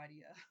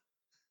everybody up.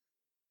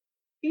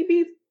 He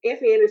beats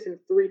Anthony Anderson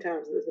 3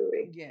 times in this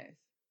movie. Yes.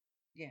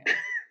 Yes.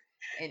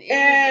 And it was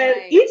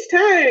And like each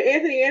time,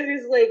 Anthony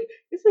Anderson's like,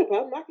 it's no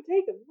problem, I can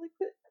take him. I'm like,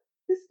 but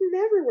this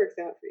never works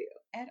out for you.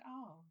 at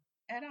all.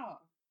 At all.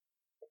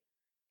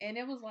 And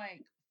it was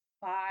like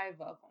five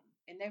of them.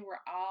 And they were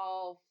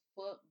all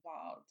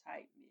football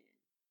type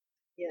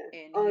Yeah.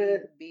 men. And On a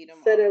he beat them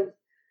set all. of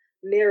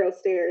narrow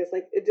stairs,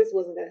 like, it just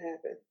wasn't going to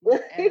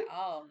At happen.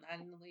 all. Not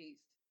in the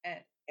least.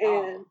 At And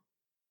all.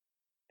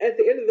 at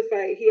the end of the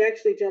fight, he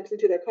actually jumps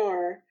into their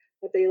car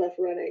that they left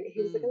running.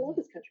 He was like, I love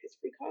Hmm. this country. It's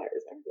free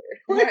cars everywhere.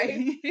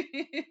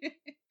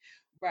 Right.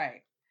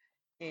 Right.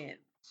 And,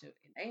 and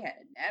they had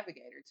a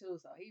navigator too.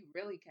 So he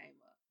really came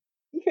up.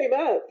 He came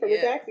up from a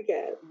Yeah. taxi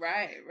cab.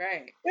 Right.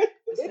 Right.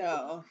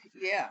 So,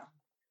 yeah.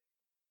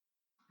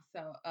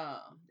 So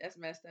that's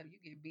messed up. You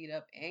get beat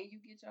up and you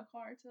get your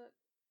car took.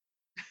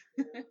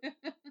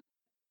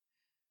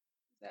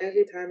 So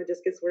Every yeah, time it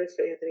just gets worse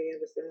for Anthony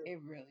Anderson.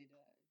 it really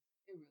does.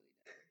 It really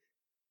does.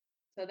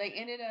 So they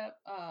ended up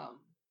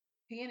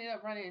he ended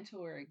up running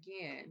into her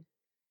again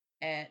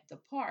at the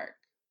park.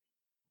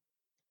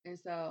 And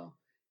so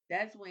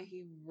that's when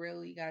he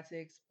really got to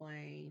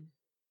explain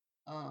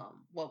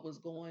what was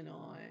going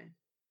on.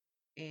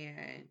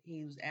 And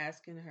he was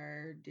asking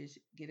her, did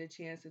she get a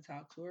chance to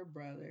talk to her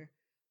brother?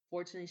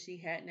 Fortunately, she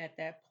hadn't at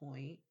that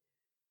point.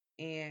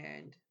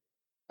 And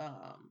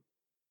um,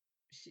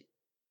 she,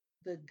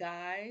 the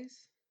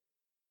guys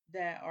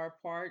that are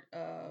part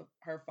of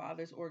her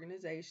father's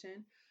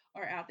organization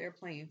are out there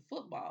playing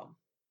football.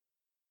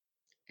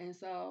 And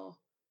so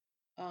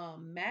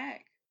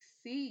Mac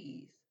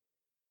sees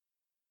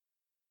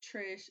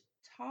Trish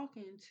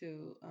talking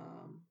to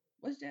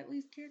what's Jet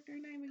Li's character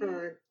name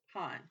again?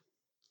 Han.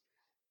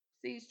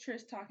 Sees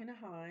Trish talking to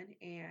Han,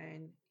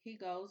 and he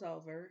goes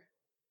over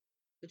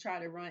to try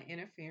to run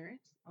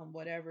interference on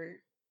whatever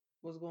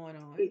was going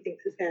on. He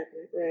thinks is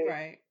happening, right?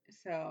 Right.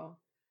 So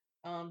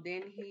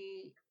then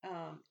he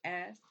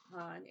asks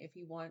Han if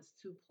he wants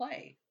to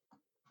play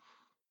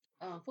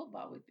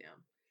football with them.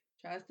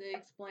 Tries to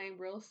explain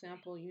real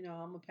simple, I'm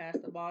gonna pass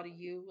the ball to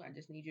you. I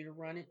just need you to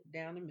run it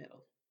down the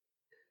middle.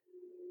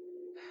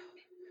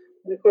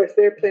 And of course,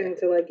 they're planning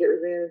to like get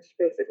revenge,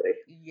 basically.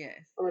 Yes.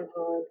 On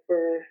Han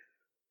for.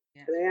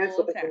 Yes, and they ask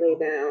what they can lay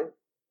down.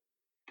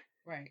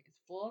 Right.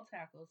 It's full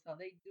tackle. So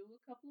they do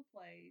a couple of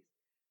plays,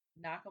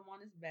 knock him on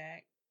his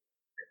back.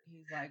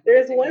 He's like,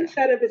 there's one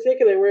shot in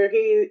particular where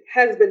he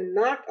has been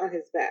knocked on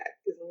his back,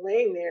 is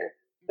laying there,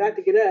 about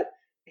to get up.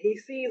 He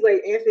sees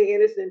like Anthony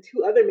Anderson and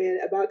two other men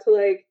about to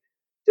like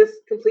just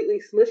completely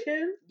smush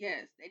him.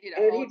 Yes, they did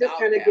and he just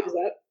kind of gives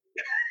up.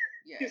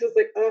 Yeah. He's just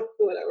like, oh,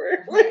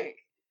 whatever. Right.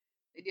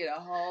 They did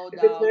a whole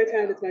if dog it's my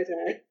pound. time, it's my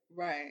time.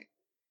 Right.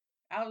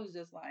 I was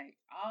just like,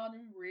 all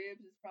them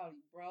ribs is probably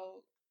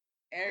broke.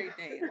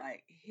 Everything.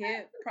 Like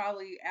hip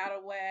probably out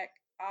of whack.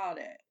 All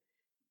that.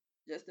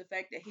 Just the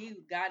fact that he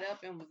got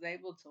up and was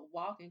able to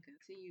walk and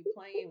continue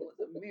playing was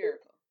a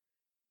miracle.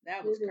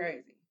 That was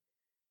crazy.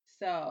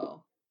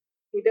 So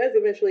he does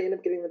eventually end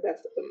up getting the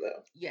best of them,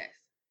 though. Yes.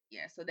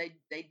 Yeah. So they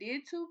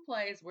did two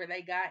plays where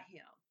they got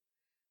him.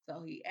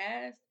 So he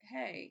asked,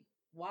 "Hey,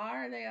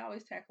 why are they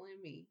always tackling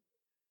me?"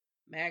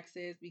 Max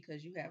says,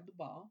 "Because you have the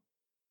ball."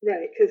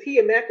 Right, because he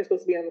and Mac are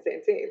supposed to be on the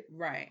same team.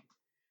 Right.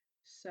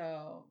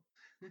 So,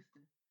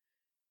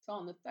 so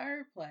on the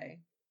third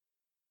play,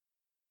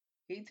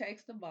 he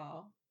takes the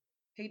ball.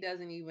 He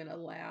doesn't even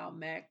allow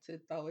Mac to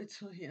throw it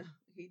to him.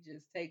 He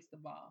just takes the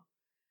ball.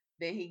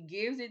 Then he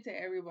gives it to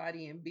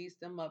everybody and beats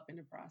them up in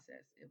the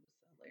process. It was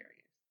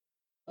hilarious.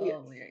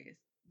 Yes. Hilarious.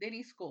 Then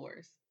he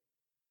scores.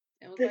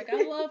 And was like,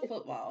 I love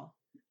football.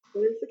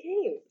 Wins the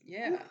game.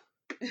 Yeah.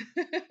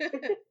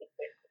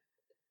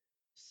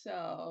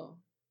 So,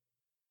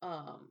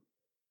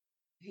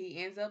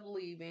 he ends up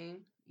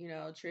leaving.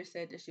 Trish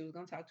said that she was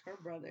going to talk to her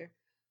brother.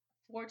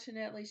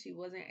 Fortunately, she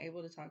wasn't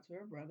able to talk to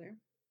her brother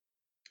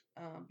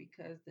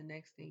because the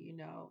next thing you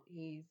know,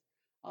 he's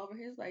over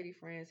his lady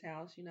friend's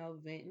house,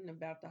 venting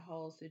about the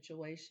whole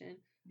situation.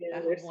 Yeah,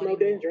 they're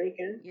smoking and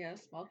drinking. Yeah,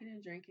 smoking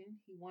and drinking.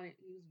 He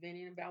was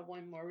venting about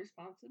wanting more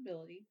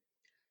responsibility.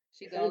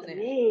 She goes in.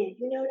 Man,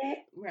 you know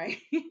that? Right.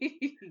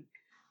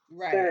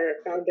 Right. Sir,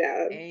 calm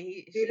down. And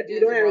she just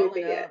rolling up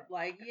yet.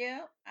 Like,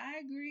 yeah, I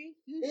agree.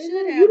 You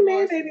should have you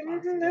more baby.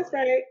 responsibility. That's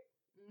right.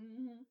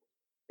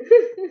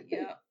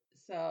 Yep.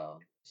 So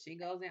she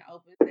goes and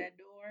opens that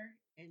door,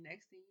 and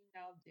next thing you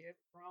know, they're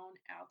thrown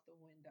out the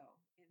window.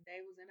 And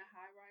they was in a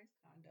high-rise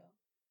condo.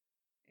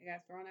 They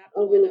got thrown out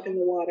the overlooking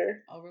window. The water.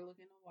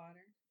 Overlooking the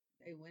water.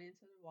 They went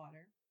into the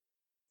water.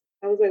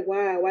 I was like,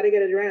 wow, why they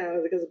gotta drown?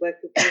 Is it because of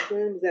black people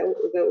swim? Is that what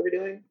we're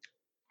doing?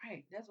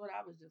 Right. That's what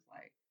I was just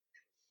like.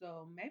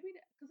 So maybe,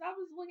 because I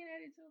was looking at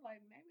it too,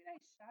 like maybe they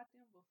shot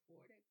them before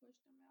they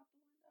pushed them out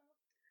the window.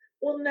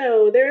 Well,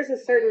 no, there's a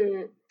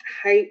certain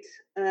height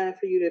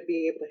for you to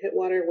be able to hit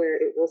water where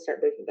it will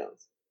start breaking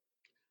bones,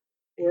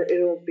 where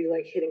it'll be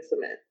like hitting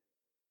cement.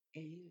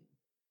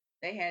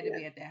 They had to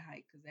be at that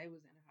height because they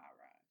was in a high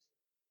rise.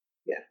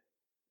 Yeah.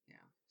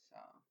 Yeah. So,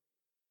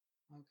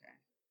 okay,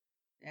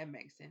 that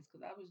makes sense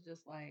because I was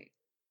just like,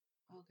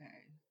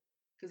 okay,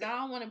 because I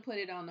don't want to put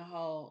it on the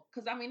whole.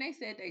 Because I mean, they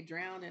said they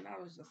drowned, and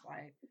I was just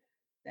like,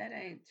 that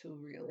ain't too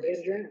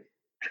realistic.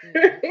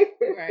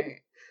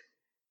 Right.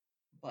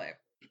 But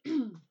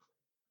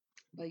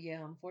but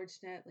yeah,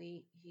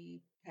 unfortunately,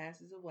 he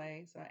passes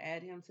away. So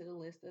add him to the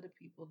list of the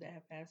people that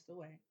have passed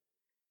away.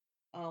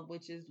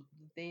 Which is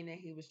the thing that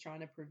he was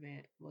trying to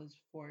prevent was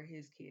for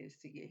his kids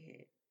to get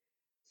hit.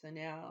 So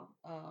now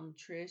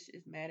Trish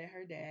is mad at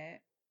her dad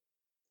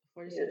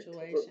for the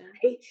situation. I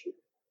hate you.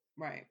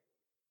 Right.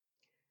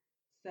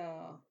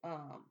 So,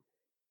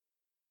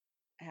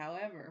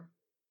 however,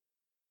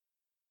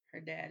 her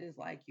dad is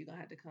like, you're going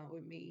to have to come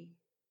with me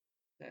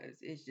because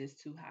it's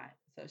just too hot.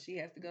 So she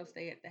has to go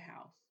stay at the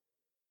house.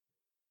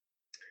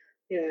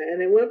 Yeah,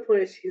 and at one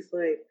point she's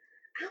like,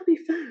 I'll be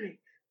fine.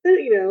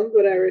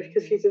 Whatever,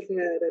 because she's just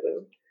mad at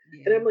him.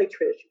 Yeah. And I'm like,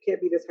 Trish, you can't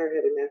be this hard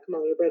headed now. Come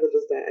on, your brother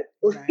just died.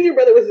 Right. Your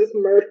brother was just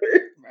murdered.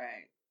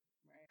 Right.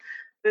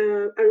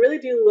 I really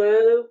do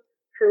love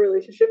her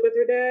relationship with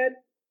her dad.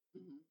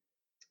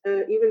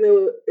 Even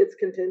though it's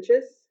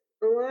contentious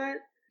a lot,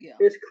 Yeah.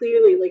 there's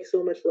clearly like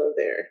so much love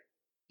there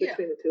Yeah.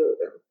 between the two of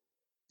them.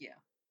 Yeah.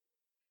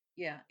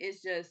 Yeah.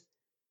 It's just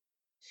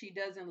she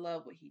doesn't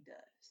love what he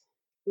does.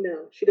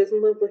 No, she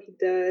doesn't love what he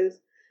does,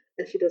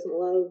 and she doesn't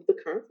love the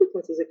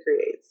consequences it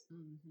creates.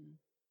 Hmm.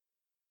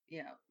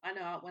 Yeah. I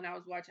know when I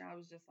was watching, I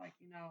was just like,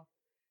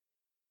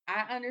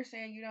 I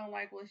understand you don't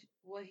like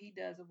what he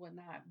does or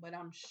whatnot, but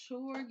I'm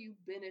sure you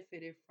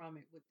benefited from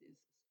it with this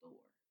store.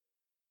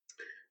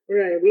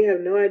 Right. We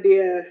have no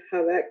idea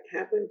how that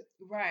happened.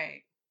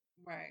 Right.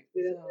 Right.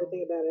 We don't know So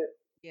anything about it.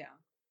 yeah.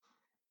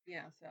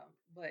 Yeah. So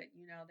but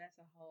that's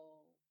a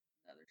whole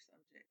other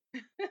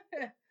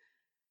subject.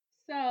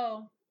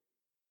 So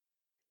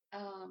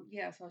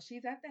yeah, so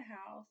she's at the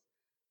house.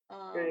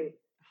 Right.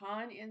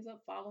 Han ends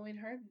up following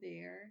her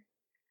there.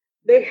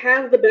 They They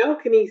have the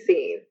balcony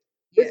scene.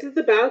 This Yes. is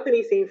the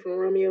balcony scene from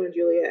Romeo and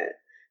Juliet.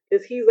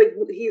 Because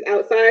he's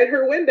outside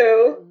her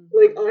window,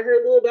 like Hmm. on her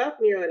little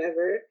balcony or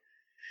whatever.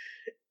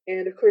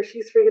 And of course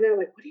she's freaking out,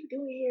 like, what are you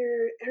doing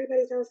here?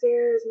 Everybody's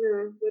downstairs,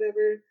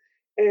 whatever.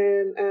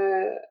 And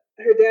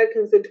her dad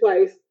comes in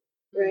twice,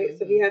 right?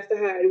 So he Hmm. has to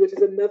hide, which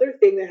is another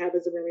thing that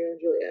happens in Romeo and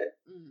Juliet,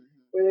 Hmm.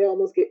 where they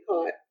almost get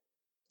caught.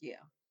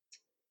 Yeah.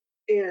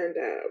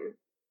 And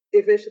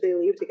eventually they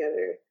leave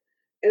together.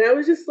 And I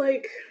was just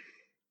like,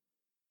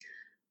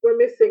 we're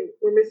missing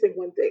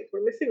one thing.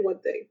 We're missing one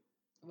thing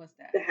What's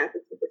that? that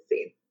happens in the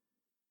scene.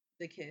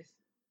 The kiss.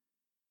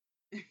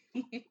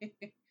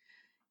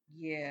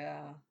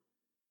 Yeah.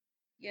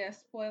 Yeah,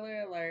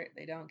 spoiler alert,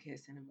 they don't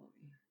kiss in the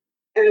movie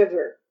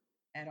Ever.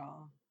 at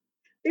all.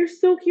 They're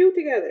so cute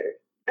together.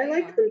 I They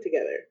liked are. them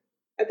together.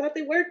 I thought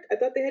they worked. I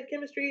thought they had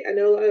chemistry. I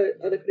know other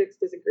Yeah. critics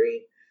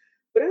disagree,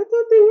 but I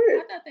thought they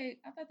worked.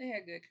 I thought they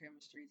had good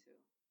chemistry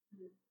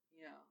too.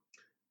 Yeah.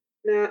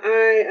 Now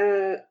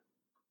I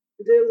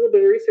did a little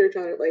bit of research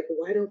on it, like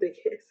why don't they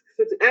kiss?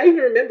 'Cause I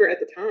even remember at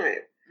the time,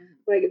 Hmm.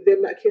 like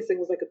them not kissing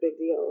was like a big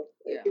deal.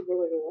 Like Yeah. people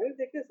were like, why did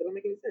they kiss? It don't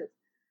make any sense.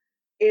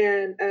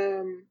 And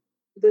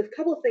the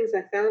couple of things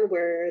I found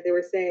were they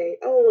were saying,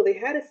 oh, well, they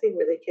had a scene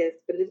where they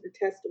kissed, but it didn't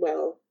test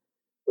well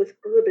with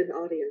urban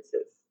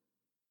audiences.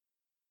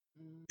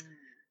 Mm.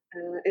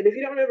 And if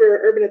you don't remember,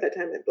 urban at that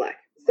time meant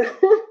black. So,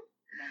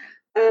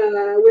 Right.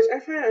 Right. which I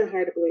find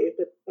hard to believe,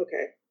 but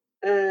okay.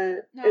 No,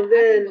 And I can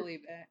then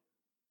believe that.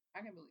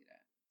 I can believe that.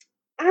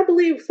 I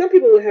believe some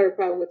people would have a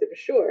problem with it for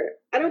sure.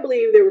 I don't Yeah.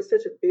 believe there was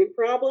such a big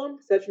problem,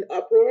 such an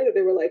uproar that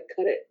they were like,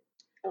 cut it.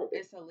 I don't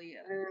think It's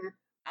Aaliyah. so.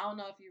 I don't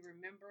know if you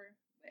remember,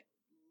 but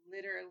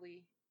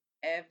literally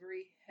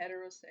every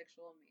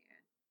heterosexual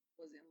man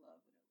was in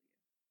love with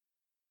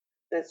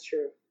That's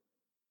true.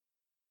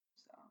 Aaliyah.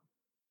 So,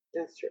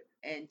 That's true.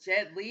 and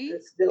Jet Li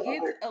That's still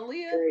gets are.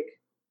 Aaliyah, Drake.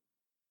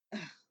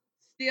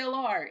 still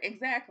are.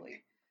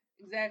 Exactly.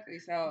 Exactly.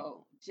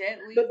 So, Jet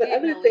Li But the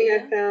getting other thing I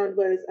Aaliyah. found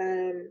was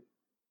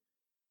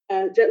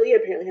Jet Li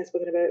apparently has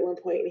spoken about it at one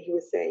point, and he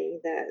was saying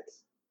that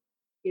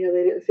they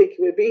didn't think it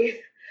would be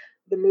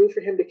the move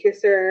for him to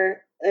kiss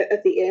her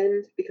at the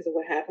end because of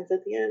what happens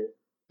at the end.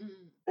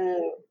 Mm,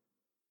 Um,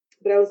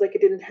 but I was like,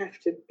 it didn't have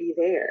to be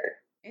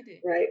there, it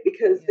didn't. right?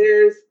 Because Yeah.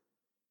 there's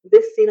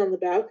this scene on the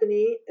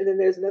balcony, and then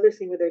there's another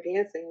scene where they're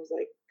dancing. I was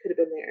like, could have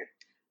been there,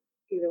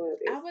 either one of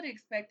I these. would have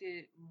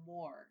expected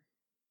more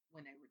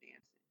when they were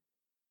dancing,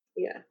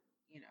 Yeah.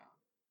 you know.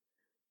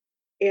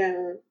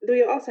 And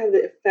we also have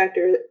the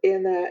factor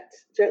in that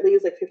Jet Li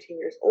is like 15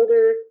 years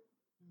older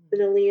than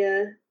Mm.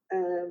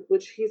 Aaliyah,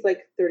 which he's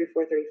like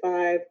 34,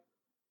 35.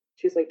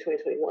 She's like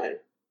 2021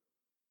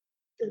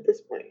 at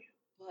this point.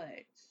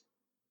 But,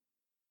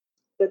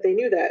 But they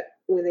knew that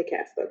when they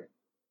cast them.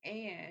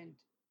 and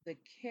the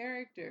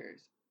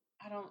characters,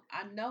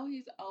 I know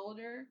he's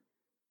older,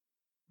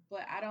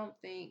 but I don't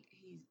think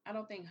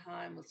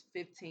Han was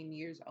 15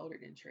 years older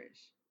than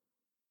Trish.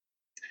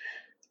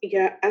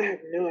 Yeah, I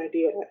have no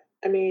idea.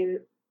 I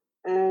mean,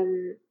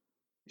 um,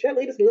 Jet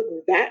Li doesn't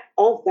look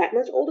that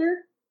much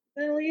older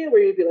than Aaliyah,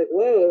 where you'd be like,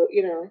 whoa,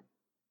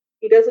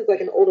 he does look like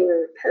an Yeah.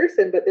 older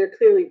person, but they're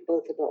clearly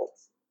both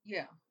adults.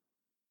 Yeah.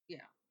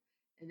 Yeah.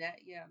 And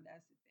that's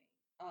the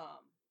thing.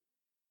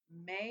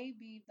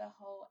 Maybe the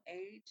whole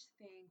age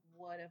thing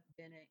would have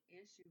been an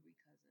issue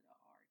because of the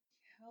R.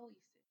 Kelly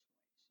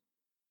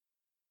situation.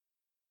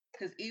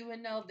 Because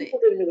even though People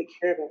didn't really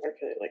care about R.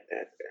 Kelly like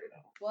that then,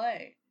 though.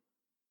 but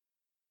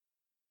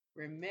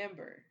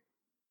remember,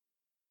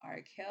 R.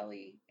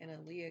 Kelly and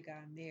Aaliyah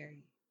got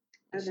married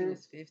I when she know.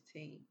 was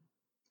 15.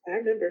 I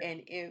remember.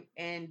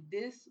 And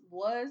this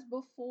was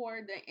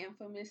before the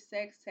infamous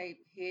sex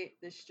tape hit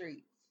the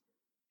streets.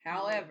 Mm-hmm.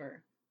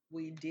 However,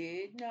 we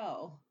did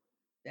know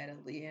that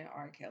Aaliyah and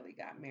R. Kelly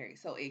got married.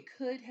 So it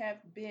could have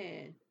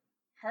been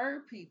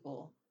her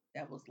people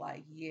that was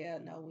like, yeah,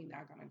 no, we're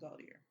not gonna go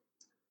there.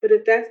 But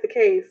if that's the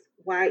case,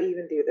 why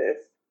even do this?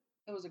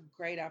 It was a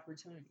great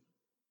opportunity.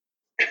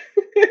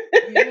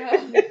 You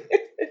know?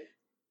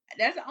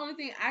 That's the only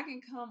thing I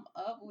can come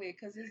up with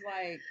because it's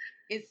like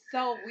it's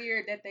so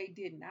weird that they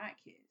did not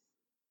kiss,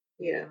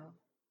 you Yeah. know.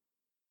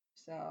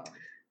 So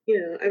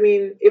I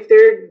mean, if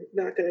they're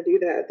not going to do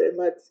that, then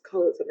let's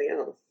call it something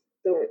else.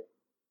 Don't.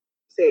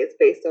 say it's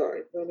based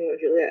on Romeo and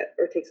Juliet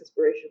or takes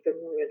inspiration from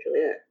Romeo and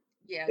Juliet.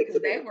 Yeah, Make it because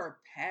something they else. were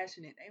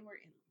passionate. They were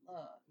in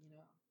love, you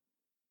know.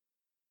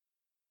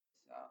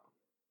 So,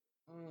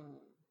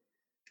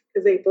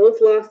 Because they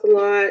both lost a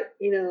lot,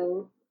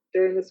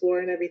 during this war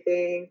and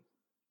everything.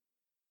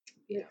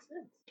 yeah, Makes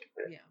sense.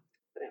 But yeah,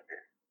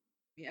 whatever.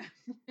 yeah.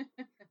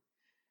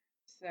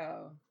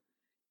 So,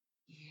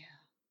 yeah,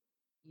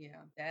 yeah,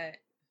 that,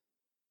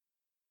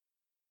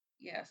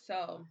 yeah.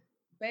 So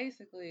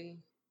basically,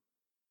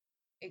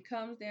 it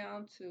comes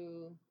down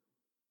to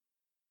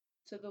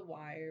the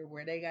wire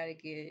where they got to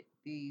get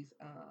these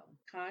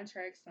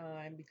contracts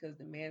signed because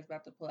the man's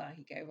about to pull out.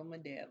 He gave them a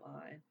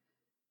deadline.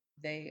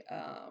 They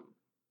um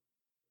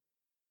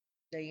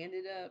they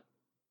ended up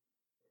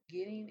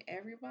getting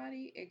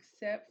everybody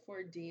except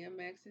for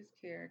DMX's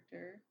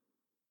character.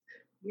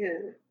 Yeah.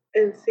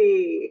 And Um,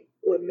 see,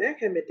 what Mac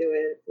had been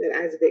doing that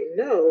Isaac didn't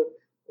know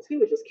was he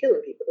was just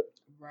killing people.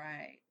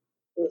 right.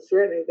 Was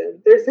threatening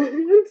them. There's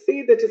one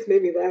scene that just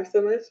made me laugh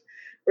so much,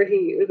 where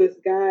Hmm. this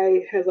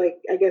guy has like,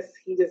 I guess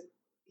he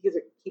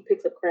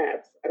picks up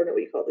crabs. I don't know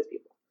what you call these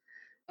people.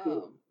 Who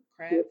who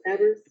Crab are fit.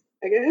 crabbers?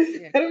 I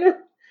guess Yeah, I don't know.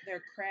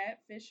 they're crab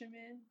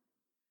fishermen.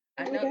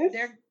 I I know guess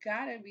there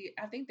gotta be.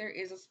 I think there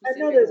is a I know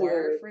specific there's a word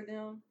word. for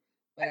them,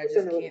 I but I just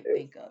don't just know what can't it is.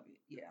 think of it.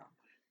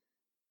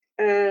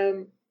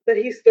 Yeah. But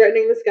he's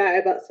threatening this guy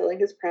about selling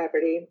his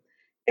property,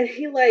 and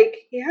he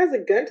has a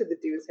gun to the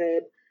dude's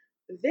head.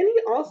 Then he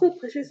also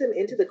pushes him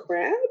into the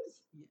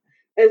crabs, Yeah.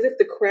 as if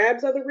the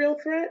crabs are the real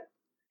threat.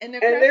 And the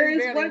And crabs there is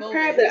is barely one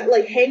crab moving. that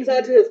like hangs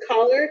onto his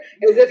collar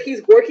as Yeah. if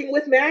he's working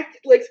with Mac.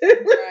 Like,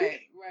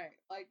 Right, right.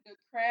 Like the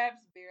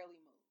crabs barely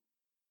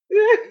yeah.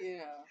 move.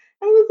 Yeah.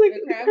 I was like, The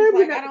the crabs is crabs are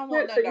like, I not the don't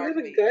want threat, no so you dark have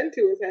a meat. gun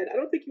to his head. I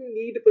don't think you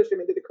need to push him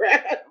into the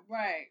crab.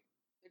 Right.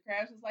 The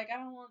crabs is like, I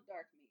don't want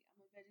dark meat.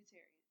 I'm a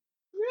vegetarian.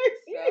 Right.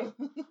 So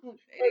Or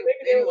maybe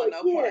they they didn't were want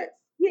like, no yeah, parts.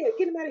 yeah,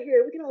 get him out of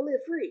here. We can all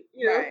live free,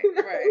 Right,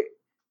 right.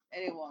 They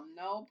didn't want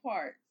no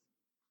parts.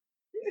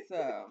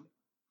 So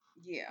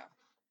yeah.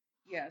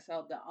 Yeah.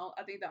 So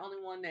I think the only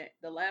one that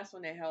the last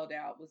one that held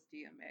out was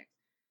DMX.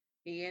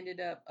 He ended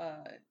up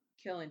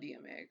killing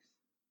DMX.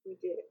 We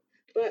did.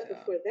 But So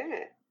before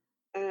that,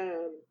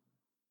 um,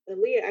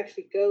 Aaliyah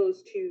actually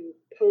goes to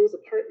Poe's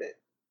apartment,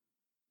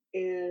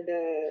 and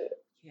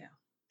yeah.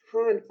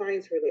 Han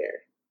finds her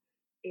there,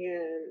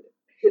 and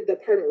the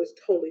apartment was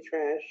totally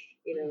trash.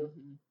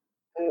 Hmm.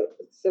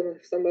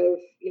 Some of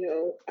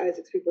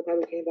Isaac's people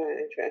probably came by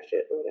and trashed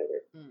it or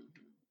whatever. Hmm.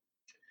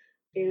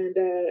 Yeah.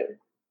 And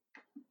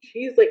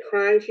she's like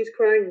crying. She's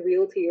crying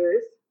real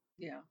tears.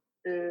 Yeah.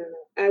 Uh,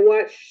 I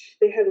watched.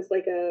 They had this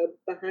like a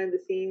behind the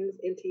scenes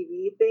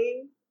MTV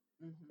thing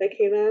Hmm. that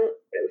came out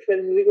right before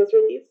the movie was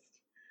released.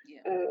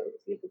 Yeah.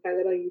 You can find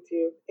that on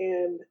YouTube,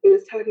 and it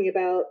was talking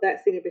about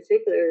that scene in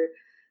particular,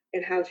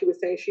 and how she was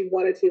saying she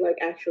wanted to like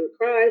actually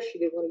cry. She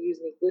didn't want to use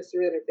any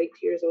glycerin or fake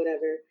tears or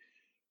whatever,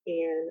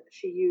 and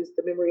she used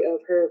the memory of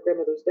her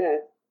grandmother's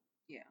death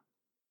Yeah.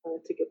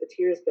 to get the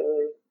tears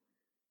going.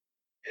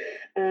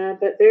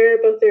 But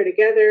they're both there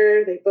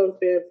together. They've both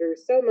been through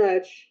so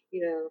much,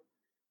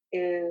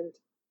 and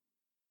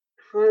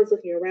Han's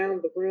looking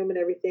around the room and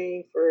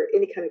everything for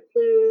any kind of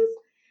clues,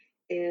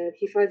 and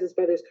he finds his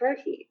brother's car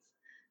keys.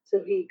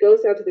 So he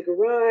goes out to the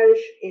garage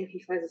and he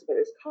finds his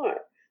brother's car.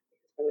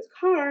 His brother's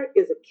car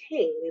is a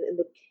cane, and in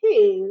the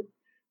cane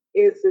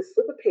is this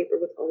slip of paper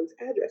with all these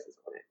addresses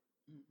on it.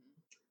 Hmm.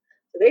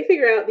 So they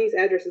figure out these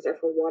addresses are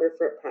for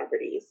waterfront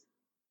properties.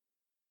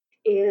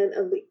 And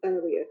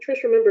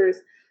Trish remembers,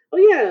 oh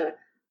yeah,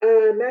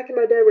 Mac and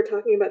my dad were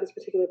talking about this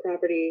particular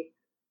property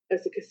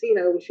as a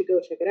casino. We should go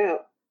check it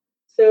out.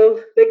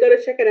 So they go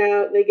to check it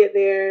out. They get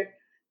there,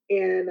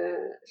 and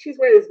she's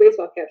wearing this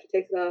baseball cap. She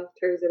takes it off,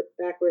 turns it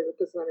backwards, and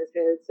puts it on his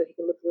head so he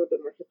can look a little bit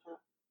more hip hop.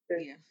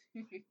 Right? Yeah.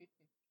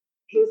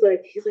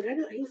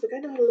 I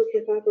know how to look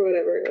hip hop or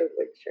whatever. I was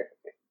like, sure,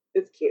 okay.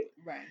 It's cute.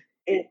 Right.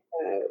 And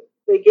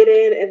they get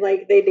in and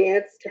like they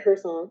dance to her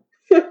song.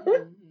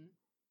 Hmm.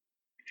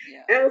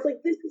 Yeah. I was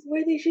like, this is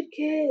where they should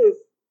kiss.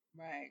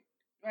 Right.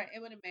 Right. It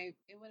would have made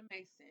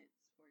sense for it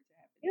to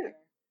happen Yeah.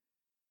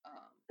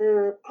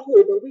 there. Um.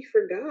 Oh, but we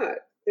forgot.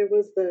 There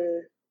was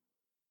the.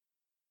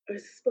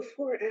 Was this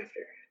before or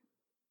after?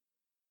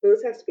 No,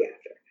 this has to be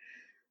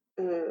after.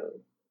 Um,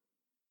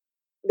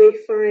 they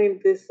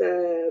find this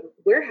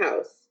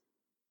warehouse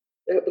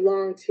that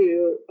belonged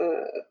to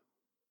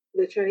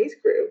the Chinese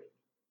crew,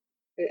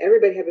 and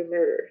everybody had been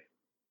murdered,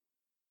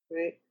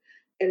 right?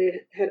 And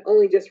it had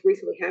only just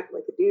recently happened.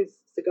 Like the dude's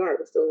cigar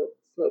was still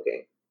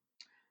smoking,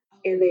 Oh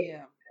and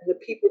yeah. the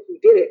people who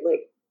did it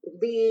like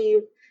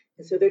leave,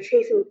 and so they're Hmm.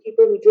 chasing the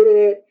people who did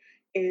it,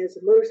 and it's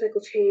a motorcycle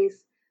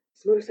chase.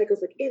 This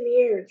motorcycle's like in the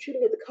air and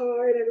shooting at the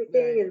car and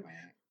everything, Right.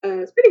 and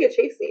Right. it's a pretty good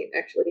chase scene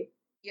actually.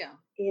 Yeah.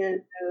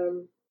 And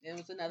It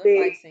was another they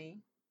fight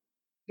scene.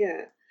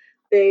 yeah,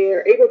 they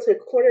are able to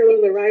corner one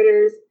of the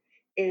riders,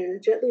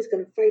 and Jet Li's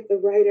going to fight the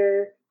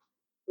rider,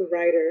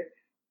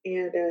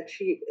 and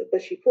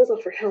she pulls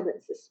off her helmet.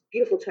 It's this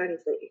beautiful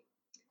Chinese lady,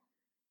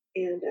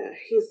 and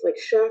he's like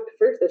shocked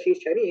first that she's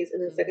Chinese,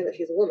 and then second that Hmm.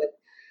 she's a woman.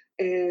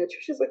 And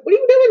Trisha's like, "What are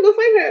you doing? Go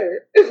fight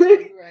her!"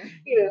 Like, Right.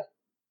 you know.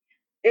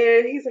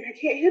 And he's like, "I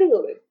can't hit a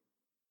woman."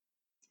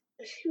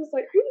 And she was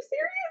like, "Are you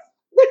serious?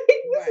 Like,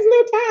 this is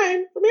Right. no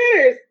time for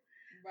manners."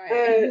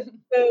 Right.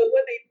 So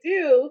what they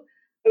do,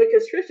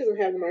 because Trish doesn't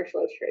have the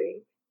martial arts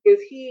training,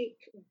 is he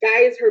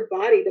guides her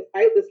body to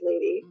fight this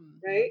lady, Hmm.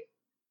 right?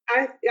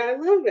 I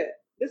love it.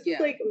 This is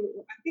Yeah. like,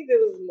 I think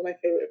this is my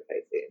favorite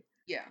fight scene.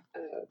 Yeah.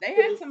 They had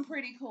Because some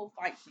pretty cool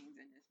fight scenes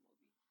in this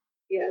movie.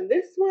 yeah,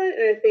 this one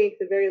and I think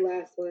the very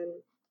last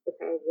one are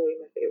probably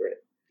my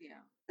favorite.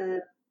 Yeah.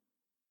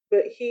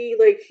 But he's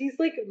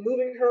like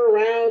moving her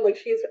around like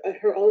she's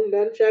her own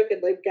nunchuck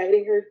and like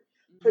guiding her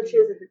punches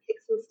and her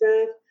kicks and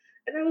stuff.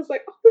 And I was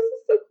like, oh, this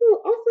is so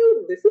cool.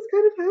 Also, this is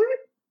kind of hot.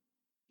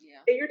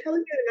 Yeah. And you're telling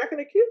me they're not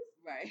going to kiss?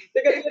 Right.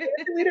 They're going to be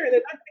dancing later and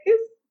they're not going to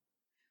kiss?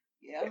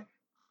 Yeah.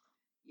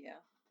 Yeah.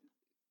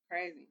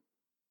 Crazy.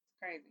 It's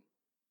crazy.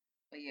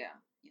 But yeah.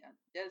 Yeah.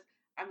 Just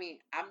I mean,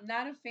 I'm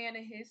not a fan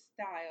of his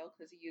style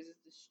because he uses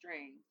the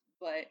strings,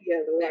 but Yeah,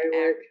 the the wire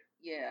work.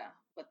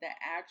 but the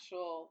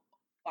actual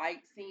fight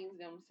scenes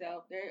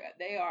themselves,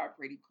 they are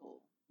pretty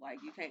cool. Like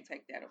you can't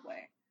take that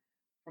away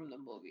from the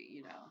movie,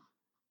 you know.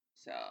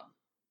 So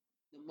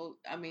the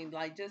I mean,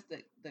 like just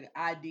the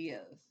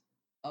ideas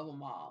of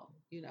them all,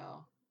 you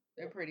know,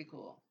 they're pretty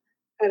cool.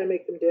 How to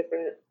make them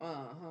different.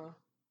 Uh huh.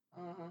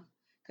 Uh huh.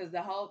 Because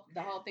the whole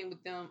thing with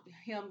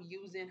him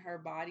using her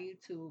body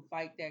to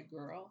fight that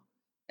girl,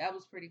 that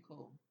was pretty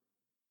cool.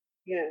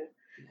 Yeah.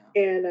 You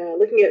know. And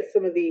looking at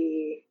some of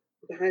the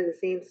behind the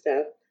scenes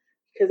stuff,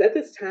 because at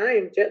this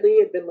time, Jet Li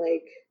had been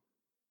like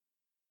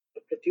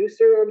a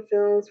producer on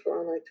films for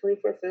on like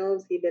 24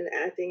 films. He'd been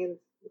acting in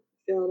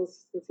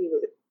films since he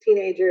was a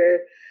teenager.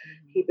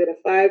 Mm-hmm. He'd been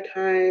a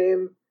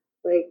 5-time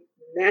like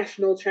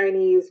national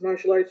Chinese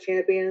martial arts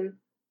champion.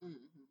 Mm-hmm.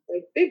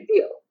 Like big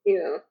deal, you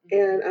know.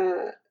 Mm-hmm.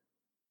 And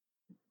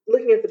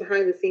looking at the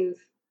behind the scenes,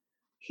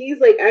 he's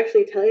like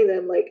actually telling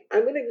them like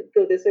I'm gonna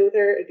go this way with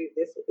her and do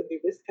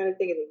this kind of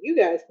thing, and then you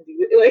guys can do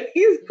it. Like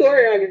he's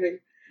choreographing the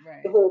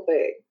Right. whole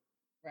thing.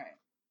 Right.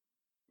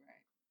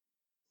 Right.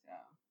 So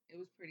it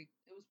was pretty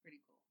cool. It was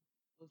pretty cool.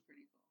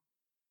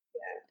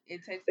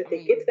 It takes But I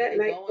they get to mean, that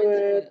they go into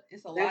nightclub, it.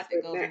 It's a and that's lot that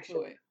where goes Mac into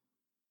shows it. up.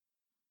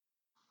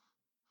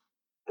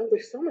 Oh,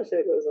 there's so much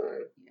that goes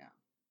on, Yeah.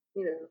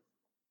 you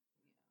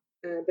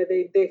know. But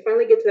they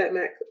finally get to that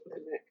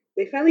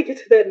They finally get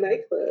to that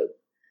nightclub,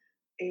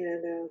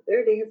 and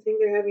they're dancing.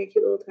 They're having a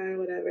cute little time,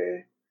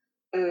 whatever.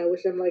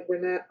 Which I'm like,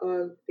 we're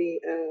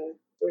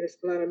just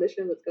not on a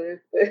mission. What's going on?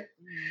 But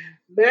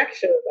Mm-hmm. Mac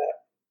shows up,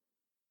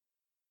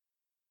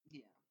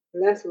 Yeah.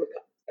 and that's when the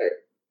cops start.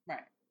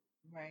 Right.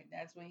 Right.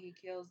 That's when he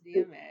kills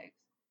His, DMX,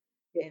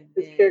 yeah, and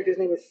his then character's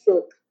name is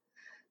Silk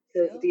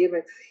because Silk.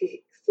 DMX,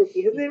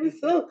 Silky. His name is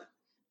Silk.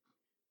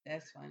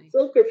 That's funny.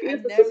 Silk I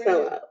refuses to never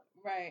sell knew. out.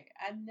 Right.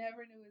 I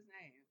never knew his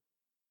name.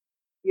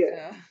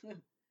 Yeah, So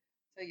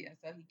so yeah.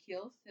 So he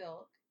kills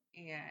Silk,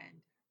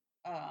 and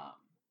um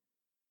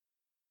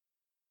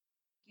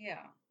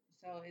yeah.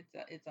 So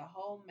it's a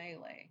whole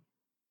melee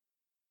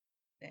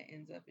that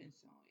ends up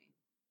ensuing,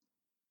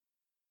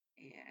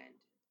 and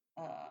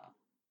yeah.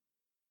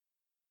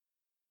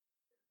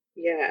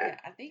 yeah.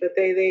 I think But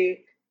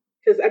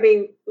because I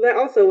mean, that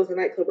also was the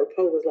nightclub where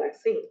Poe was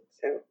last seen,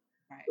 so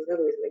right. there's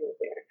another reason they went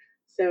there.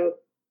 So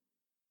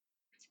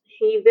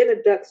he then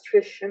abducts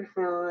Trish and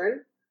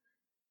Han,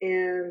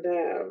 and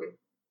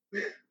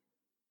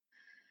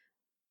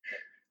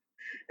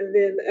and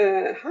then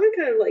Han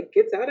kind of like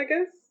gets out, I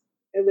guess,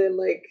 and then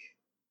like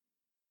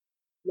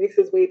makes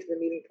his way to the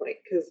meeting point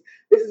because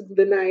this is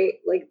the night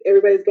like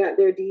everybody's got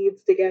their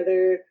deeds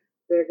together.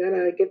 They're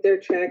gonna get their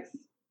checks.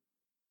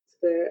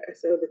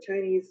 So the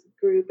Chinese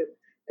group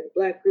and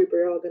Black group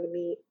are all gonna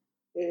meet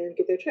and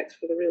get their checks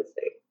for the real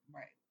estate.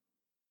 Right.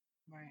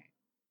 Right.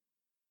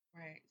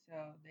 Right. So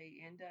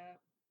they end up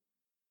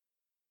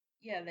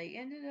yeah, they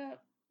ended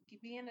up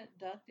being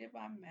abducted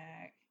by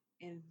Mac,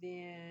 and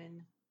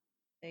then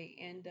they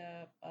end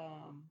up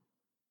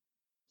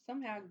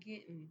somehow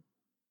getting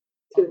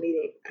To a the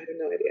meeting, I have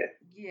no idea.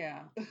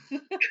 yeah.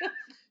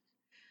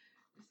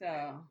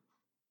 So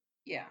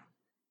yeah,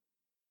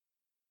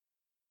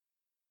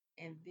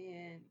 and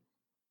then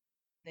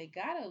they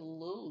got to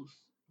loose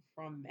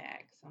from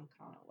Mac some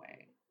kind of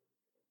way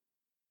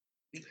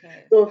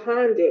because Well,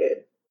 Han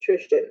did.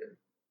 Trish didn't.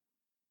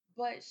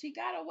 but she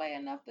got away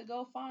enough to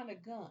go find a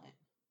gun.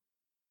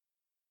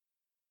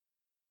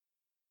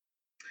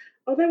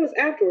 Oh, that was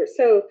afterwards.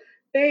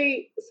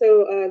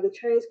 The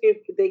Chinese group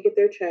they get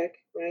their check,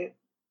 right?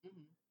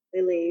 Hmm.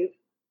 They leave.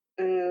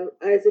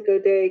 Isaac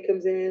O'Day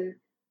comes in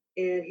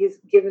and he's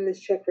given this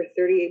check for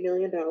 $38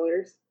 million,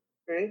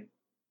 right?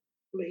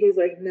 But he's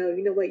like, no,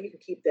 you know what? You can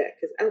keep that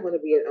because I want to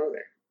be an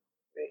owner,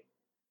 right?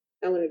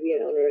 I want to be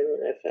an owner in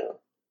the NFL.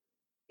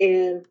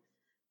 And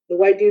the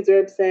white dudes are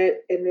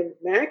upset, and then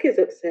Mac is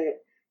upset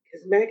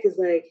because Mac is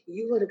like,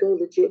 you want to go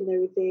legit and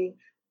everything.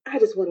 I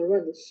just want to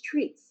run the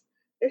streets.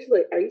 And she's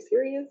like, are you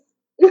serious?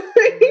 Hmm.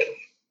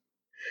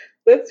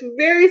 That's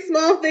very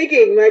small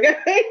thinking, my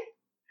guy.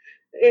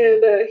 Yeah.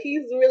 And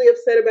he's really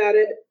upset about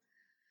it.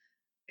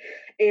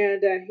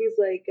 And he's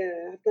like,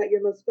 I've got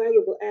your most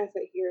valuable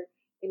asset here.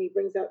 And he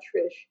brings out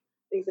Trish.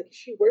 And he's like, is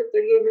she worth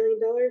 $38 million?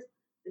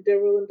 And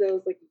Deborah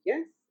Doe's like,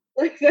 yes.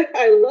 Like,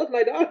 I love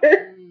my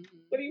daughter.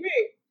 What do you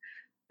mean?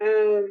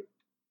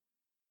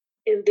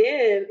 And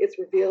then it's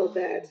revealed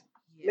that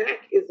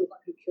Mac is the one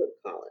who killed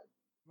Colin.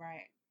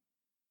 Right.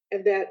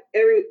 And that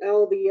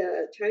all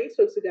the Chinese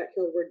folks who got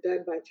killed were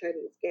done by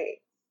Chinese gangs.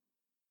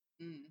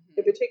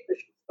 In particular,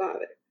 Shu's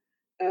father.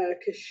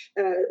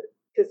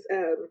 Because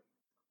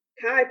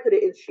Kai put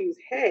it in Shu's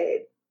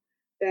head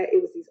that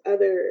it was these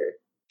other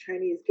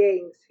Chinese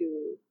gangs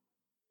who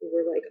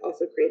were like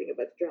also creating a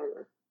bunch of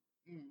drama.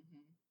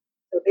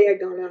 So they had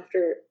gone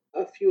after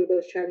a few of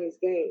those Chinese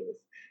gangs,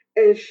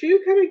 and Shu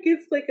kind of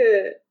gets like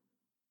a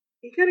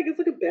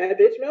bad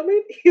bitch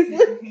moment.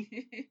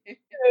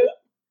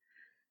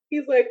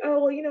 He's like,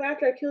 oh well,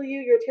 after I kill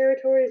you, your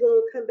territories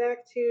will come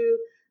back to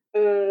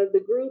the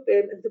group,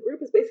 and the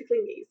group is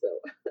basically me. So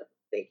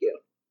thank you.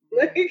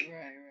 Right.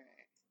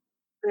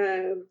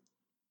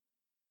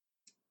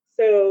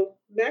 So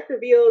Mac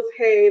reveals,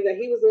 hey, that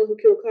he was the one who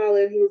killed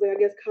Colin. He was like, I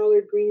guess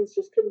collard greens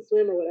just couldn't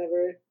swim or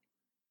whatever.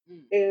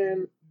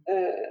 And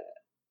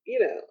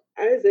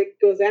Isaac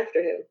goes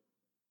after him.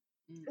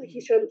 Like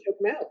he's trying to choke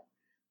him out.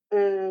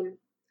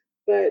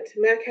 But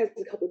Mac has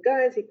a couple of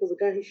guns. He pulls a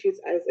gun. He shoots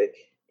Isaac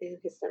in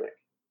his stomach.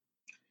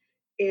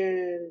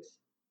 And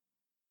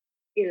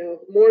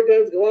more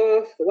guns go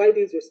off. The white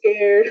dudes are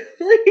scared.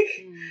 The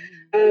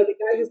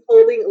guy who's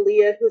holding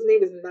Aaliyah, whose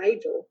name is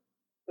Nigel,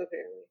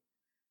 apparently.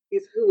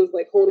 Who was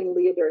like holding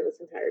Aaliyah during this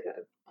entire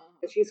time.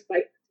 And she's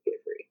fighting to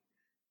get free.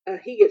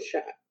 He gets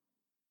shot.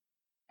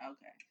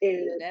 Okay.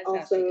 And so that's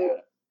also, how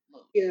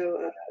she got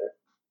loose.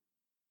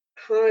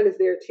 Han is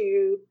there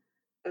too,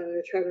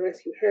 trying to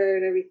rescue her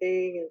and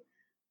everything.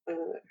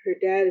 And her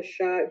dad is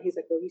shot. And he's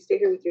like, well, you stay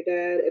here with your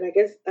dad. And I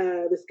guess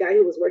this guy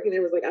who was working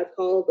there was like, I've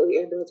called the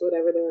ambulance or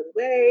whatever. They're on the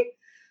way.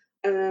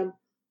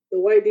 The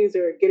white dudes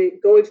are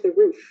going to the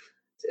roof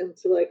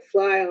to like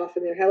fly off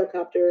in their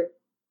helicopter,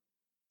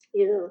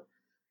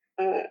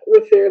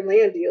 with their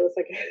land deals,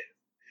 I guess.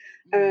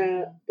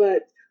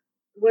 But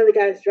one of the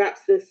guys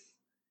drops this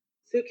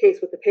suitcase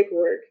with the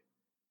paperwork.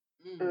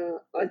 He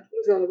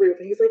was on the roof,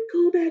 and he's like,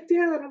 "Go back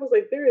down." I was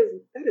like,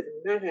 that is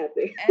not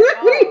happening at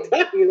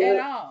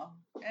all.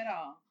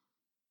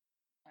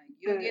 Like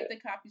you'll get the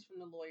copies from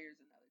the lawyers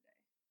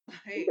another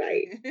day,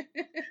 right?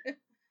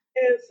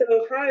 And so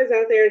Han is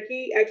out there.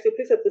 He actually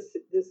picks up the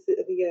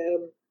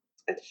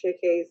attaché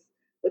case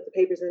with the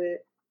papers in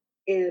it,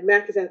 and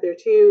Mac is out there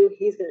too.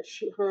 He's gonna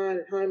shoot Han,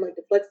 and Han like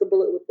deflects the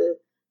bullet with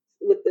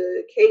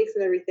the case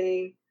and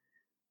everything.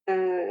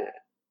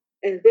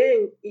 And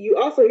then you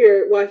also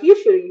hear, while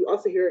he's shooting, you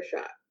also hear a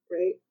shot,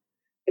 right?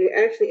 And it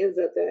actually ends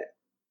up that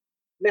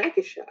Mac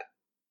is shot.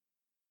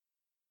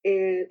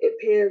 And it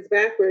pans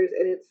backwards,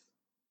 and it's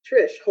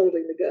Trish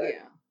holding the gun.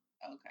 Yeah.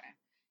 Okay.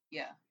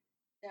 Yeah.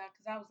 Yeah,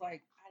 because I was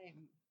like, I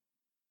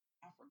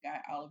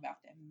forgot all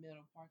about that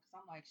middle part. Because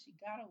I'm like, she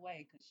got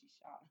away because she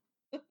shot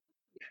him.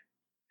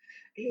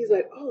 He's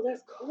like, oh,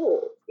 that's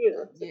cold.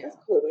 Like, that's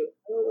cold.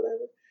 Oh,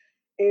 whatever.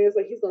 And it's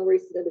like, he's going to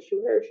race to them to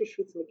shoot her. She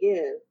shoots him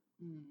again.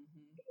 He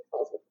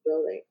falls off the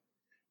building.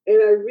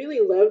 And I really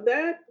love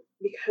that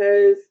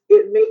because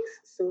it makes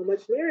so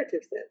much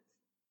narrative sense,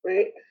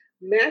 right?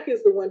 Mac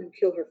is the one who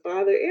killed her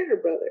father and her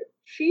brother.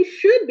 She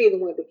should be the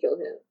one to kill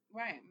him.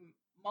 Right.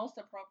 Most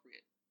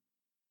appropriate.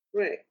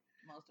 Right.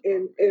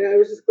 And I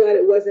was just glad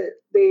it wasn't,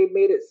 they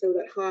made it so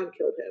that Han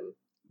killed him.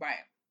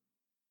 Right.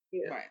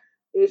 Right.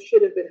 It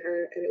should have been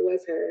her, and it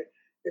was her.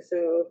 And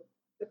so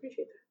I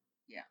appreciate that.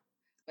 Yeah.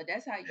 But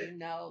that's how you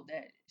know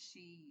that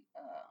she,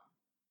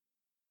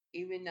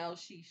 even though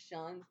she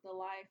shuns the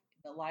life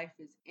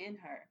is in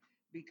her,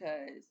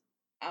 because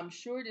I'm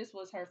sure this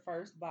was her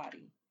first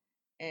body,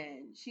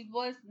 and she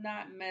was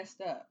not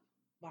messed up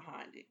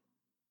behind it.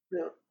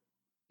 No.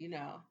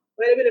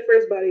 Might have been the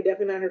first body,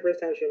 definitely not her first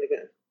time shooting a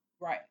gun.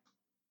 Right.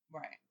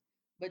 But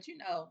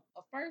a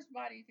first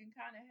body can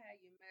kind of have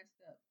you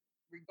messed up,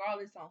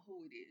 regardless on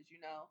who it is.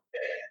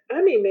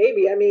 I mean,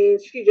 maybe. I mean,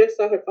 she just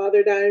saw her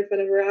father die in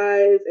front of her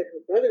eyes, and her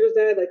brother just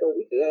died like a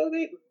week ago.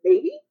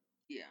 Maybe.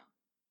 Yeah.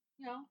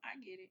 I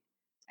get it, but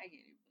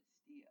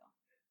still,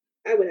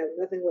 I would have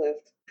nothing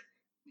left.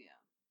 Yeah.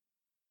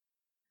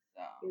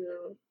 So.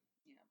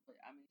 Yeah, but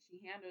I mean, she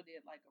handled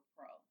it like a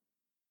pro.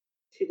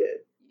 She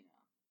did.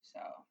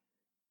 So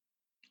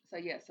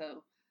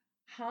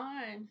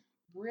Han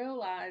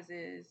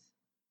realizes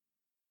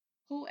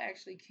who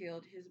actually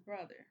killed his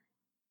brother.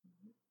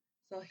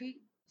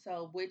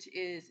 Which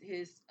is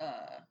his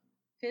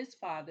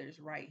father's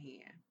right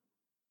hand.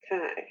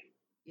 Kai.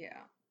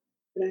 Yeah.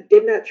 And I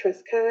did not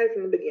trust Kai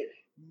from the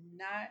beginning.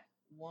 Not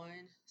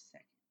 1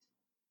 second.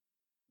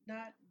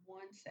 Not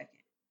 1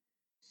 second.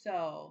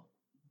 So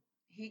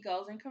he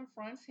goes and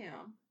confronts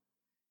him.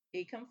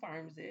 He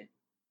confirms it.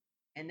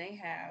 And they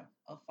have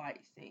a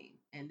fight scene.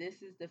 And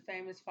this is the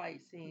famous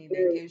fight scene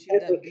that gives you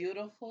the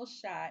beautiful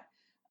shot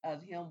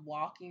of him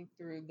walking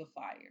through the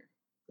fire.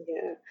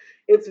 Yeah.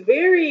 It's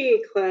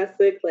very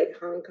classic, like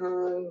Hong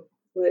Kong,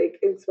 like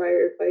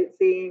inspired fight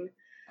scene.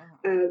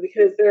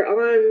 because they're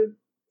on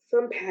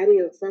some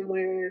patio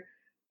somewhere,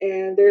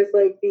 and there's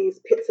like these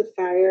pits of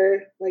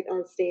fire like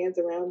on stands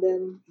around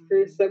them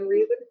for some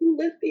reason. Who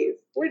lit these?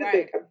 Where did they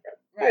Right. come from?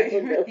 I Right.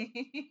 don't know.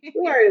 Right.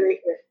 Why are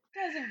they here?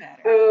 Doesn't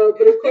matter.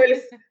 But of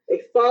course,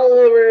 they fall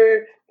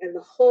over, and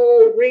the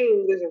whole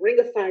ring, there's a ring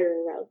of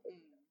fire around them.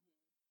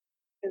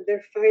 And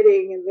they're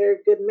fighting, and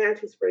they're good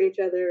matches for each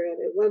other.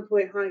 And at one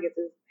point, Han gets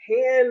his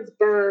hands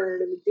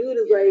burned, and the dude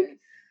is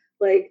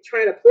like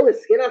trying to pull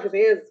his skin off his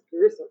hands. It's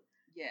gruesome.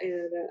 Yes.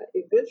 And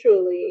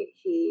eventually,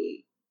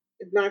 he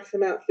knocks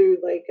him out through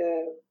like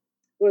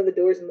one of the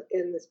doors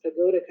in this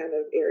pagoda kind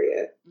of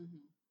area.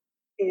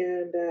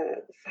 And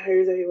the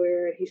fire's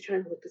everywhere, and he's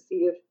trying to look to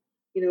see if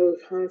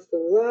if Han's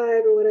still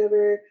alive or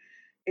whatever.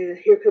 And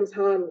here comes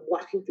Han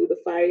walking through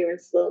the fire in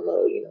slow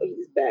mo.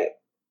 He's back.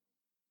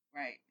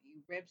 Right.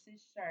 He rips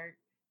his shirt,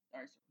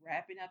 starts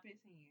wrapping up his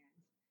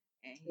hands,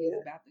 and he's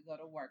about to go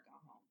to work on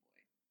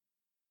Homeboy.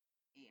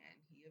 And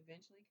he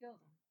eventually kills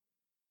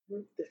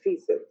him.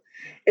 Defeats him.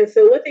 And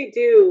so what they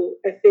do,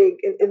 I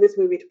think, in this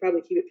movie, to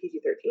probably keep it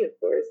PG-13, of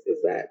course,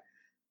 is that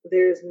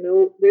there's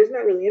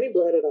not really any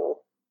blood at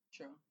all.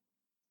 True.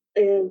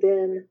 And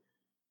then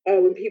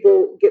when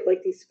people get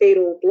like these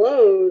fatal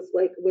blows,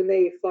 like when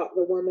they fought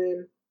the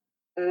woman,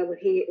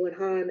 when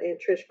Han and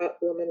Trish fought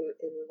the woman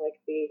in like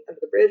the under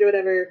the bridge or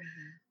whatever,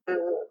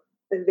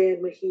 and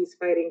then when he's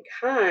fighting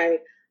Kai,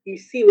 you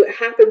see what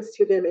happens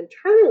to them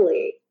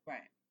internally,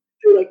 right,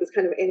 through like this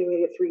kind of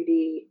animated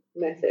 3D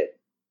method.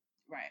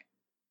 Right.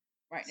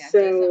 Right. Now, just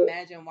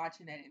imagine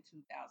watching that in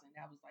 2000.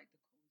 That was like the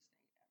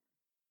coolest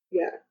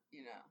thing ever.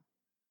 Yeah.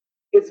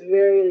 It's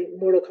very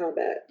Mortal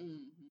Kombat.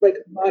 Like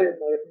modern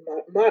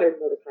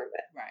Mortal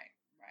Kombat. Right.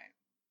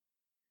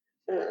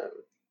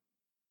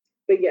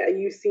 But yeah,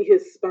 you see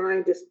his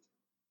spine just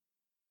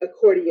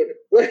accordion,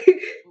 like,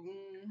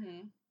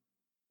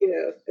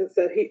 and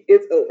so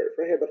it's over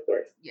for him, of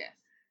course. Yes.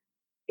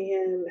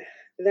 And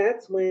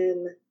that's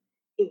when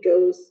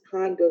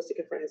Han goes to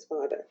confront his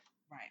father.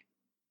 Right.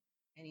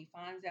 And he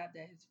finds out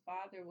that his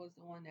father was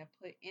the one that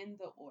put in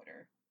the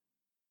order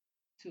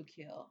to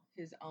kill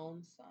his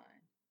own son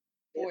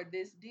for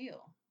this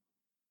deal.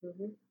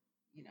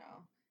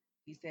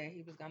 He said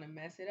he was going to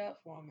mess it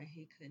up for him, and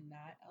he could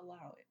not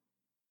allow it.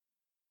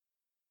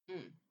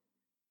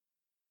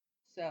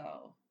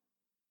 So,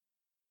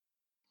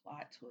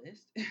 plot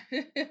twist.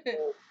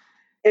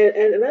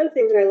 and another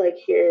thing that I like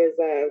here is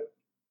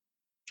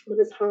when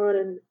it's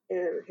Han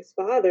and his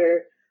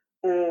father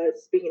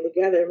speaking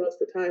together,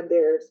 most of the time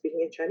they're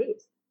speaking in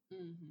Chinese.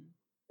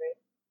 Right?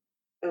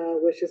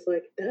 Which is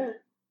like, duh.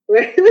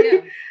 Right?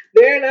 Yeah.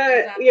 They're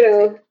not,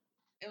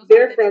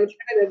 they're from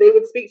China. They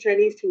would speak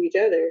Chinese to each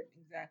other.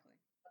 Exactly.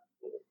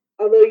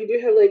 Although you do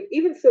have like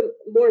even some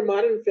more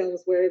modern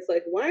films where it's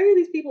like, why are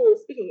these people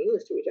speaking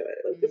English to each other?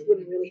 Like this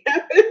wouldn't really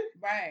happen.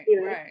 Right.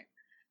 Right.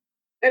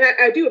 And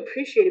I do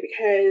appreciate it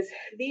because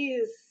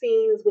these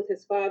scenes with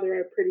his father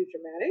are pretty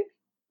dramatic.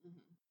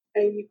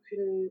 And you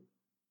can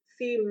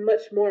see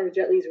much more of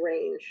Jet Li's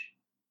range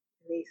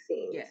in these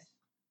scenes. Yes.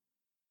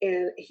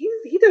 And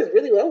he does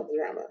really well with the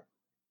drama.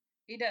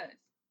 He does.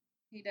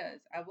 He does.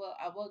 I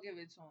will give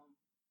it to him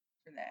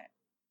for that.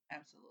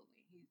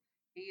 Absolutely.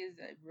 He is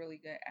a really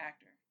good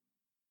actor.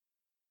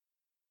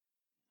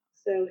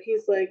 So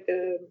he's like,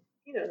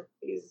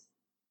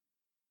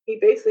 he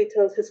basically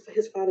tells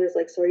his father's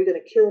like, so are you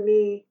gonna kill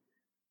me?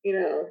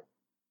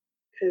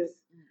 Because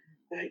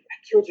I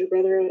killed your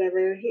brother or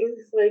whatever.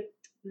 He's like,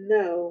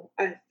 no,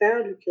 I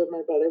found who killed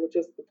my brother, which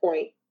was the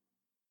point,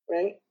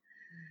 right?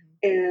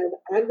 And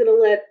I'm gonna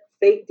let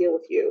fate deal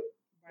with you,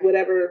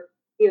 whatever.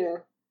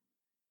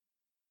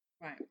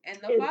 Right. And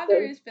the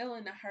father is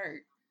feeling the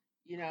hurt.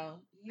 He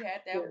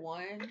had that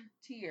one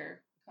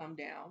tear come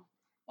down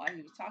while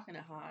he was talking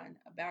to Han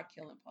about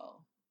killing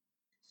Poe.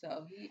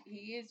 So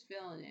he is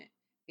feeling it.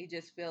 He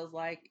just feels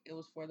like it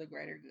was for the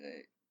greater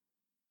good.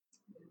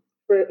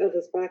 Of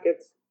his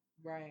pockets.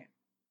 Right.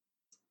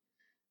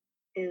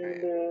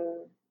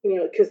 And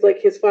because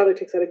like his father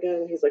takes out a gun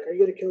and he's like, "Are you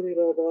gonna kill me?"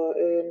 Blah blah.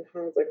 And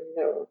Han's like,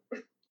 "No,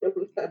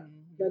 I'm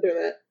not doing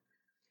that."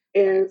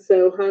 And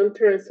so Han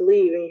turns to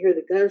leave, and you hear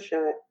the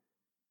gunshot.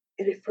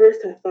 And at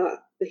first, I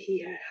thought that he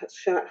had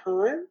shot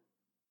Han,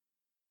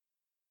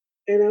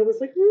 and I was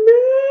like, "No,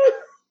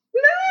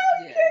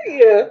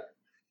 yeah.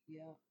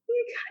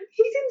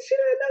 He didn't shoot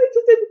Han. No, he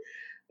just didn't."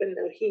 But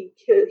no,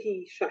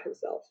 he shot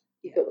himself.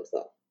 He killed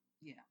himself.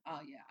 Yeah.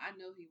 Oh yeah. I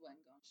knew he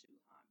wasn't gonna shoot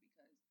Han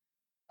because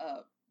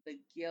of the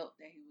guilt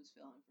that he was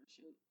feeling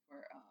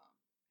for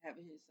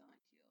having his son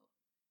killed.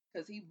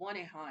 Because he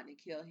wanted Han to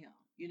kill him,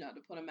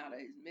 to put him out of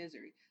his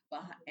misery.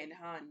 And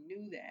Han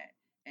knew that,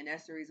 and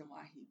that's the reason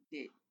why he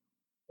did.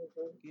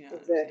 You know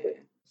what I'm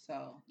saying?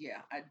 So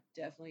yeah, I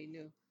definitely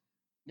knew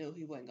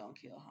he wasn't gonna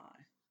kill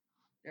Han.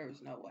 There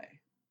was no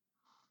way.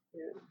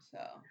 Yeah. So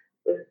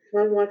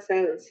Han walks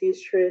out and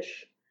sees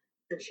Trish,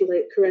 and she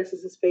like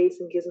caresses his face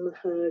and gives him a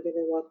hug, and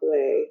then walk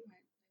away.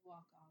 Right.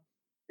 Walk off.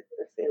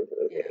 That's the end of the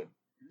movie. Yeah.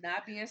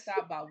 Not being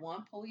stopped by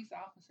one police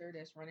officer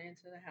that's running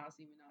into the house,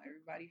 even though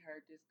everybody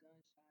heard this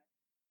gunshot.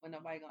 when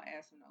nobody gonna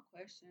ask them no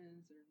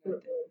questions or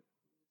nothing.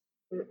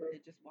 Mm-mm, mm-mm. They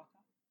just walk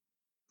off.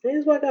 They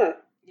just walk off.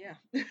 Yeah.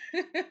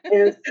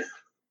 And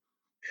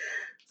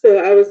so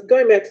I was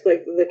going back to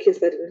like the kiss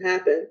that didn't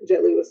happen.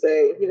 Jet Li was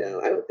saying,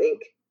 I don't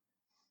think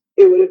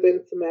it would have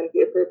been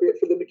thematically appropriate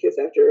for them to kiss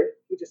after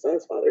he just saw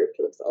his father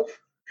kill himself.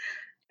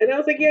 And I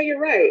was like, yeah, you're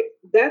right.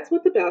 That's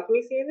what the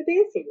balcony scene and the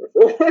dance scene were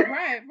for.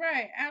 Right,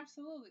 right,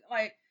 absolutely.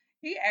 Like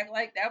he act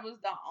like that was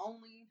the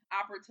only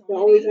The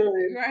only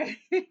opportunity,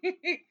 time.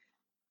 right?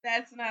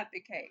 That's not the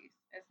case.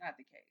 That's not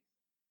the case.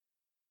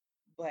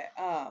 But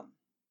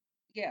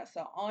yeah,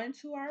 so on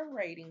to our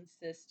rating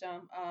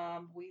system.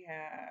 We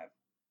have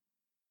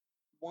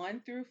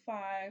 1 through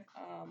 5.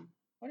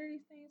 What are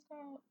these things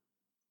called?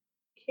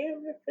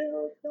 Camera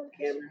film That's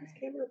cameras, right.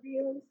 camera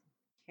reels.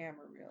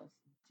 Camera reels.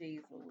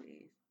 Jeez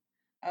Louise.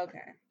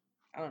 Okay.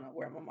 I don't know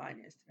where my mind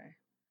is today.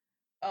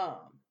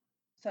 Um,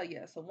 so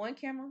yeah, so one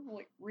camera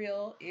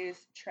reel is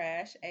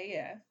trash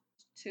AF.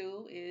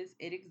 Two is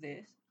it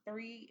exists.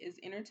 Three is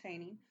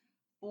entertaining.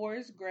 Four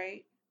is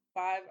great.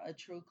 Five a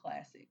true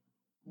classic.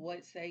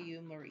 What say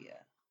you, Maria?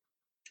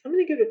 I'm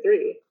gonna give it a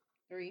 3.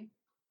 3.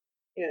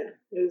 Yeah,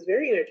 it was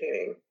very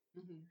entertaining.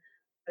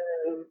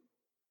 Mm-hmm. Um,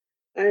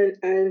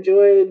 I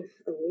enjoyed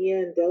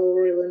Aaliyah and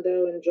Delroy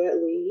Lindo and Jet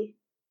Li.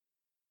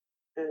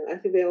 I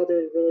think they all did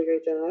a really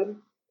great job.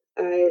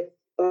 I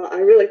I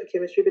really liked the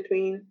chemistry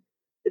between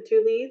the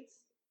two leads.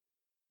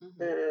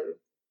 Mm-hmm. Um,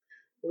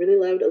 really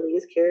loved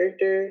Aaliyah's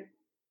character.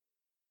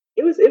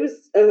 It was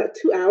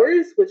 2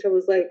 hours, which I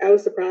was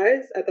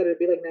surprised. I thought it'd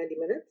be like 90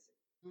 minutes,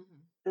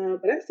 Mm-hmm.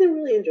 but I still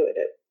really enjoyed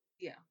it.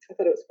 Yeah. I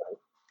thought it was fun.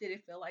 Did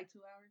it feel like 2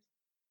 hours?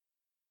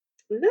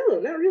 No,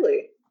 not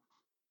really.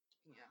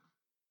 Yeah.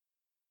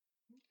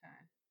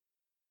 Okay.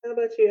 How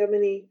about you? How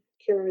many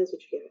cameras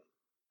would you give it?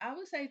 I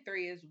would say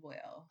 3 as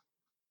well.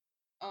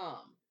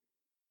 Um,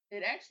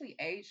 it actually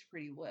aged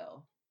pretty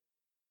well,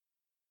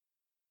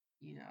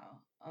 you know.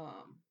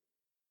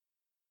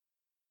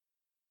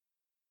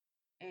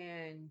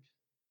 And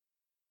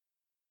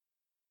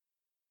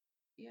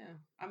yeah,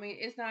 I mean,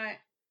 it's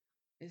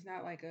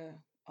not like a,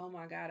 oh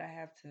my god, I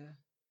have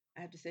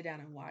to sit down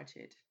and watch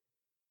it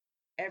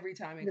every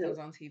time it No. comes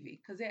on TV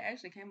because it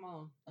actually came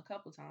on a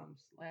couple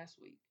times last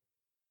week.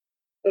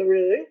 Oh,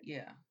 really?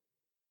 Yeah,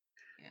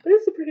 yeah, But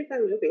it's a pretty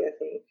fun movie, I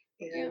think,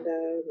 yeah. and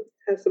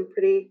has some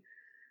pretty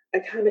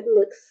iconic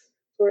looks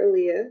for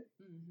Aaliyah.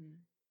 Hmm.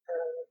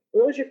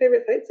 What was your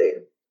favorite fight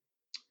scene?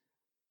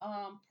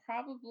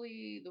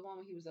 Probably the one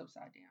when he was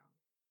upside down.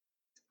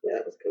 Yeah,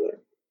 that was a good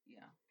one.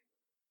 Yeah.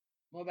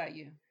 What about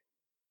you?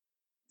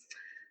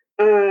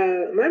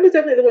 Mine was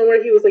definitely the one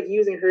where he was like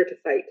using her to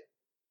fight.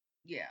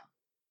 Yeah,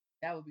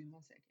 that would be my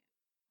second.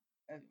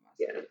 That would be my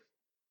Yeah, second.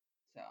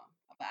 So,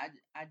 but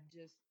I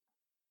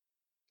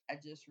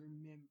just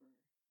remember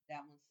that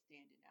one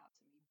standing out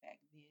to me back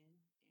then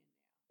and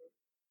now.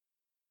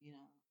 You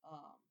know,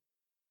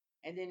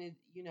 and then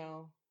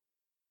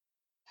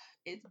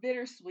it's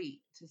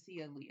bittersweet to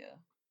see Aaliyah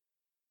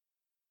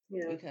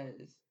yeah.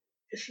 because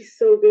She's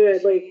so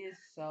good. she Like is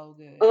so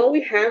good. all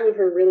we have of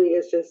her really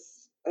is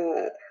just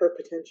her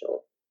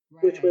potential,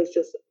 which Right, was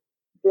just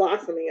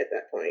blossoming at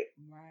that point.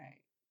 right,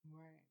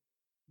 right,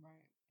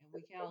 right. And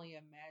we can only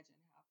imagine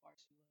how far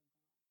she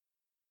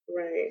would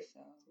Right. have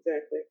gone.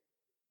 Exactly.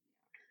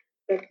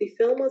 But the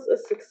film was a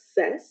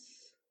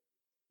success.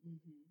 So,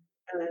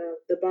 hmm.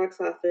 The box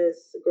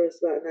office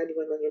grossed about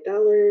 $91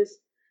 million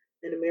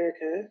in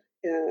America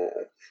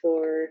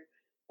for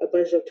a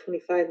budget of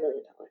 $25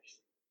 million.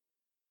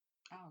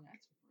 Oh,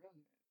 that's real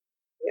good.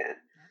 Yeah, That's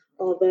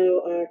real good.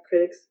 although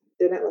critics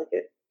did not like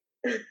it.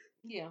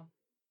 Yeah,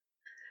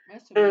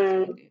 that's to be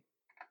um, expected.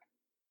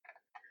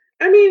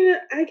 I mean,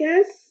 I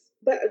guess,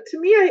 but to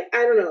me, I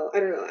don't know. I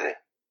don't know.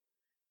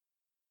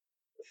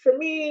 For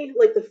me,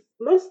 like the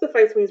most of the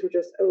fight scenes were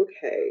just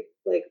okay.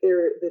 Like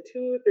there, the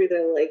 2 or 3 that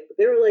I like, but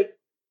there were like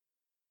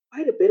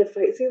quite a bit of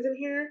fight scenes in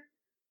here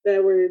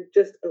that were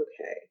just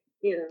okay,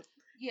 and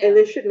Yeah,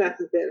 they should not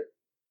have been.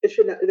 It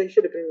should not. They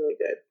should have been really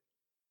good.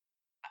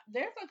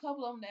 there's a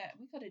couple of them that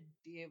we could have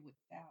did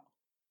without.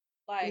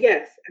 Like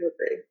Yes, I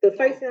agree. The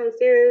fight the scene on the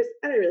stairs,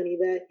 I didn't really need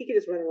that. He could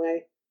just run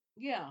away.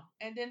 Yeah,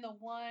 and then the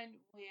one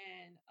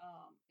when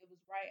it was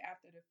right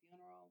after the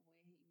funeral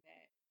when he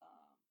met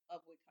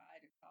up with Kai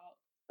to talk.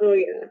 Oh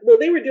yeah. Well,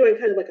 they were doing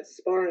kind of like a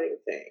sparring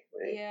thing,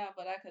 right? Yeah,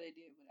 but I could have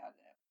did without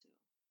that too.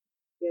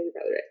 Yeah, you're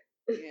probably right.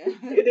 Yeah.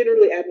 It didn't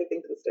really add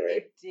anything to the story.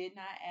 It did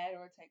not add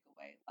or take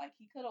away. Like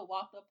he could have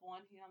walked up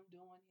on him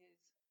doing his,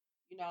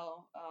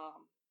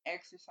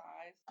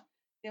 exercise.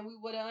 Then we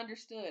would have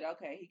understood.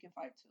 Okay, he can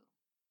fight too.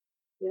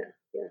 Yeah,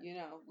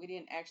 yeah, We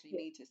didn't actually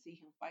yeah. need to see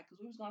him fight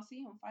because we was gonna see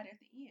him fight at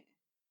the end.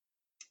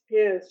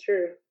 Yeah, it's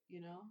true.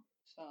 You know,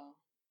 so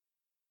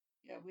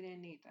yeah, we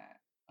didn't need that.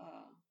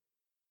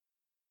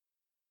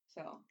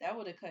 So that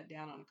would have cut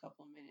down on a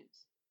couple of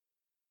minutes.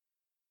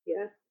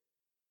 Yeah,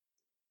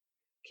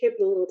 keep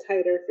it a little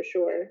tighter for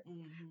sure.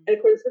 Hmm. And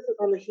of course, this is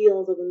on the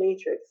heels of the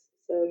Matrix,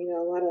 so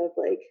a lot of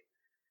like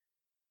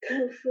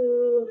kung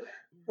fu,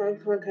 Hong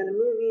Kong kind of Hmm.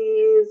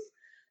 movies.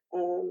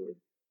 Um,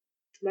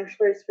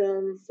 martial arts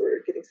films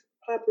were getting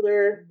super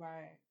popular,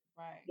 Right,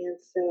 right, and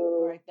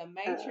so right. The uh,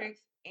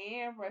 Matrix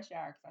and Rush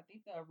Hour, 'cause I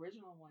think the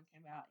original one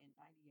came out in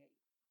 '98,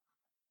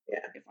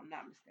 yeah, if I'm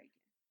not mistaken.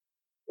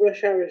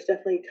 Rush Hour is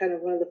definitely kind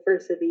of one of the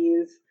first of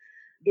these,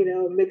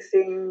 Mhm.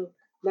 mixing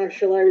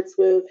martial arts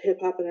with hip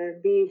hop and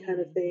R&B kind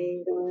of Mhm.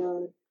 thing going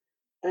on.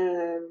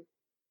 Um,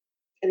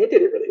 and it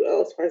did it really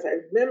well as far as I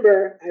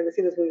remember. I haven't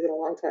seen this movie in a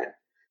long time.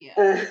 Yeah.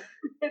 Uh,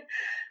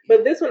 but Yeah.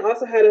 this one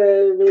also had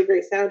a really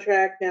great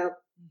soundtrack. Now,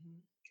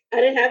 Mhm.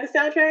 I didn't have the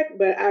soundtrack,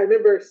 but I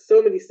remember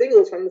so many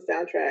singles from the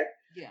soundtrack.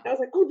 Yeah. I was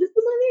like, oh, this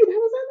was on there,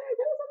 that was on there,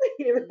 that was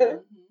on there,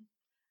 Mhm.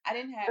 I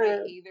didn't have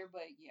it Um, either,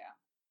 but yeah.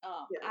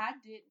 yeah. I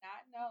did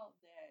not know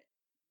that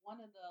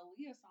one of the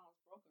Aaliyah songs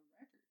broke a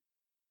record.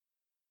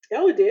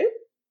 Oh, it did?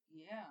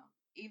 Yeah.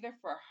 Either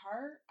for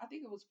her, I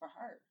think it was for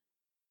her.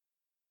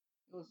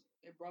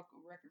 It broke a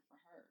record for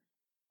her.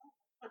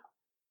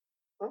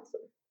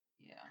 Awesome.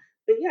 Yeah.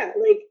 But yeah,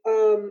 like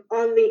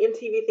on the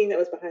MTV thing that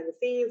was behind the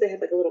scenes, they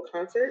had like a little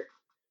concert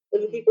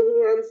with the Mhm. people who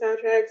were on the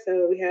soundtrack.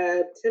 So we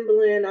had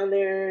Timbaland on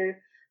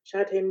there,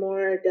 Shantae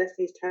Moore,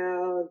 Destiny's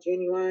Child,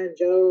 Genuine,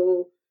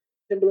 Joe,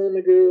 Timbaland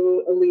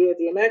Magoo, Aaliyah,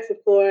 DMX,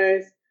 of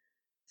course.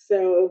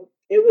 So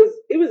it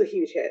was a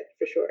huge hit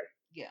for sure.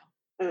 Yeah.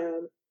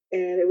 Um,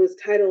 and it was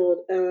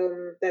titled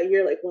that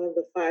year like one of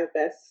the five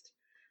best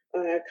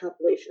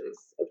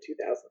compilations of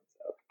 2000.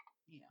 So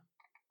Yeah.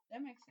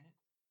 That makes sense.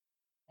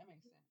 That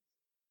makes sense.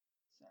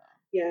 So,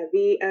 yeah,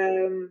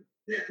 the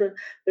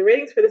the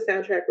ratings for the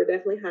soundtrack were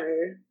definitely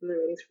higher than the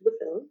ratings for the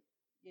film,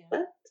 yeah.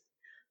 but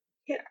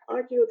can't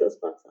argue with those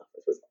box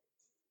office results.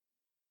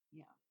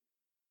 Yeah.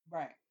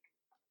 Right.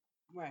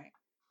 Right.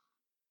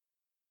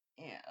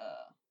 And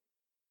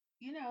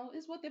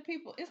it's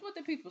what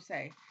the people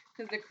say,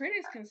 cuz the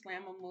critics can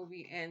slam a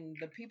movie and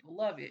the people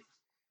love it.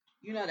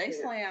 They Yeah,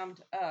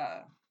 slammed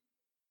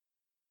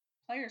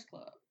Players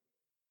Club,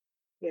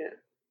 yeah.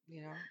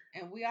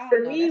 and we all For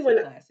know me, that's a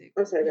when classic.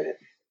 I'm sorry, go ahead.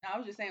 I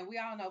was just saying we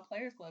all know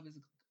Players Club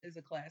is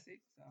a classic.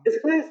 So, It's a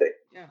classic.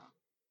 yeah.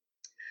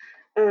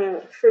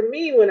 For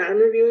me, when I'm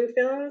reviewing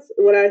films,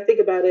 what I think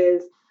about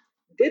is,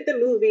 did the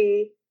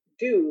movie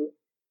do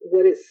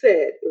what it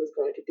said it was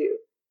going to do?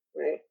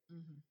 Right?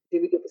 Mhm.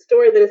 Did we get the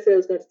story that it said it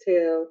was going to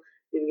tell?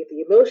 Did we get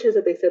the emotions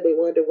that they said they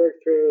wanted to work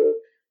through?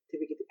 Did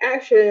we get the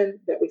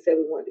action that we said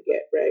we wanted to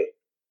get? Right?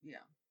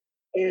 Yeah.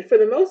 And for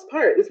the most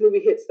part, this movie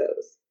hits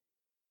those.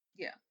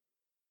 Yeah.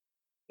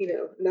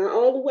 Yeah. Not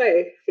all the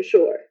way for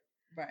sure,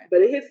 Right.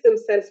 but it hits them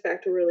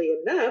satisfactorily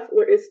enough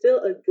where it's still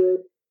a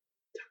good,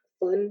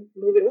 fun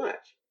movie to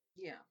watch.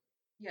 Yeah.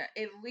 Yeah.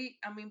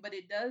 I mean, but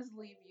it does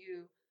leave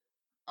you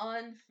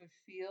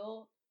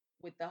unfulfilled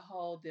with the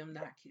whole them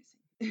not kissing.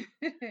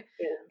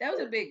 That was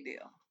Yeah, a big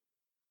deal.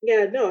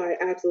 yeah. No, I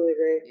absolutely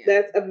agree. Yeah.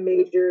 That's a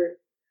major.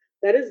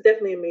 That is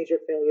definitely a major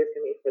failure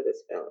for me for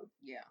this film.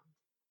 Yeah.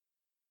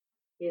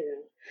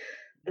 You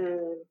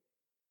Yeah.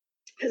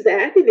 because the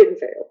acting didn't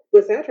fail.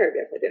 The soundtrack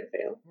definitely didn't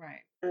fail.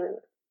 Right. Uh,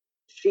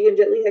 she and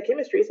Jet Li had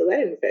chemistry, so that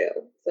didn't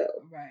fail.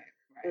 So Right.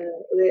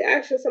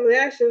 Right. some of the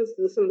actions,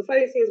 some of the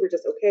fighting scenes were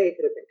just okay. It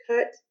could have been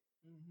cut.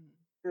 Mhm.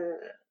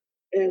 Uh,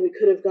 and we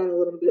could have gone a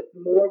little bit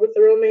more with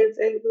the romance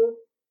angle,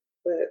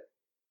 but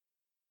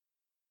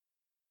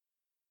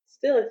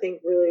still, I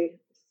think really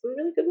some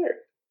really good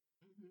work.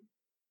 Mhm.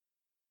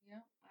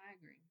 Yeah, I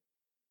agree.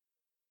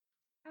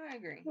 I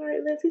agree. All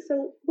right, Lindsay.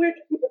 So where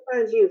can people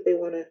find you if they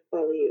want to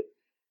follow you?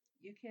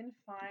 You can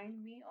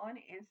find me on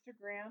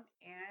Instagram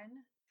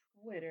and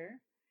Twitter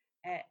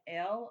at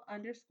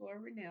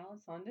L_Renell.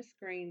 It's on the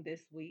screen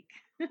this week.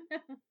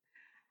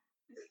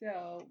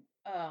 So,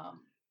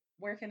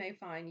 where can they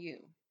find you?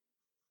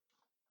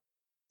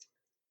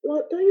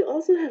 Well, don't you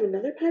also have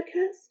another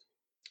podcast?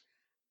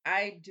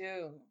 I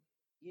do.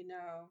 You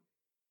know,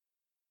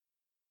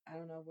 I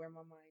don't know where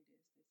my mind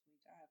is this week.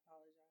 I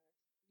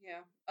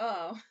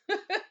apologize.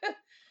 Yeah.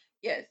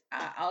 Yes,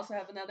 I also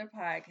have another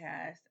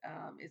podcast.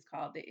 It's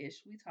called The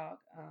Ish We Talk.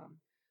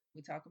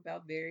 We talk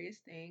about various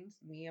things,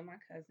 me and my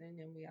cousin,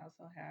 and we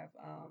also have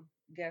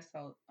guest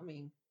host. I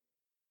mean,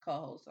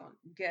 co-host on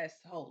guest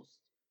host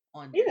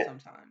on there Yeah.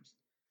 sometimes.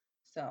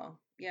 So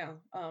yeah,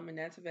 and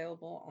that's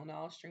available on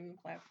all streaming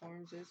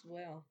platforms as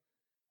well.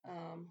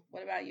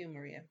 What about you,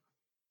 Maria?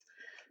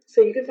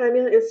 So you can find me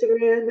on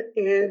Instagram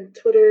and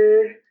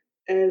Twitter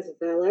as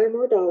Valar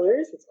More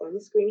Dollars. It's on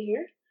the screen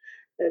here.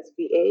 That's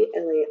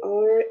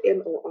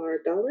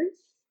VALARMOR dollars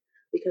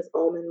because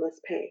all men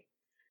must pay.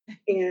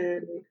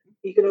 And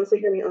you can also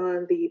hear me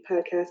on the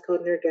podcast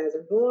called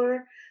Nerdgasm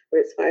Noir,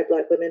 where it's five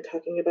Black women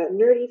talking about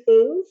nerdy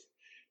things.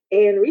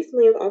 And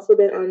recently, I've also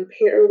been on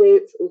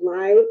Paraweight's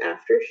live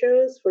after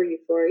shows for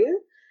Euphoria.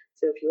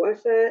 So if you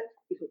watch that,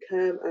 you can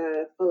come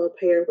follow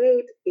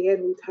Pairweight,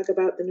 and we talk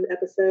about the new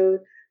episode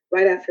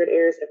right after it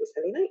airs every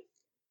Sunday night.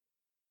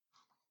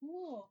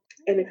 Cool,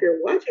 And if cool.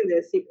 you're watching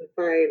this, you can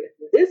find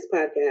this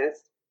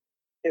podcast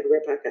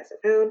everywhere podcasts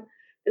are found.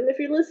 And if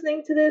you're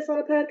listening to this on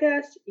a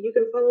podcast, you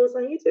can follow us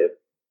on YouTube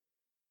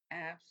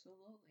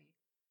Absolutely,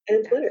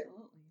 and Twitter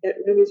absolutely. at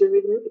Movies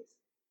Review the Movies.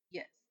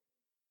 Yes.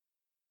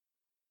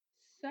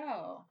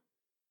 So,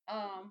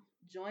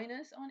 join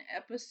us on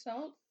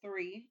episode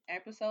 3.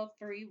 Episode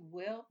 3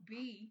 will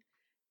be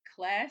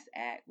Class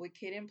Act with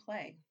Kid and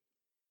Play.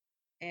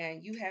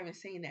 And you haven't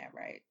seen that,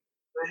 right?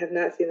 I have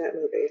not seen that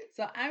movie.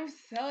 So I'm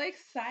so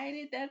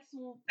excited. That's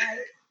like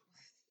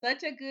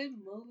such a good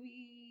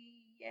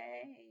movie.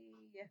 Yay.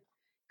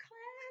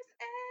 Class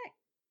Act.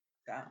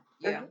 So,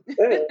 I'm yeah.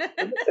 excited.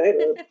 I'm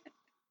excited. I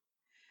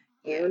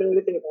Yeah. don't know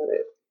anything about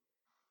it.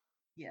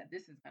 Yeah,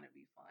 this is going to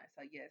be fun.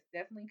 So, yes,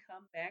 definitely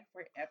come back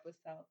for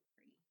episode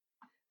 3.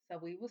 So,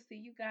 we will see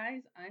you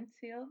guys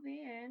until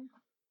then.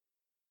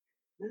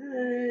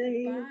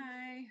 Bye.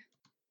 Bye.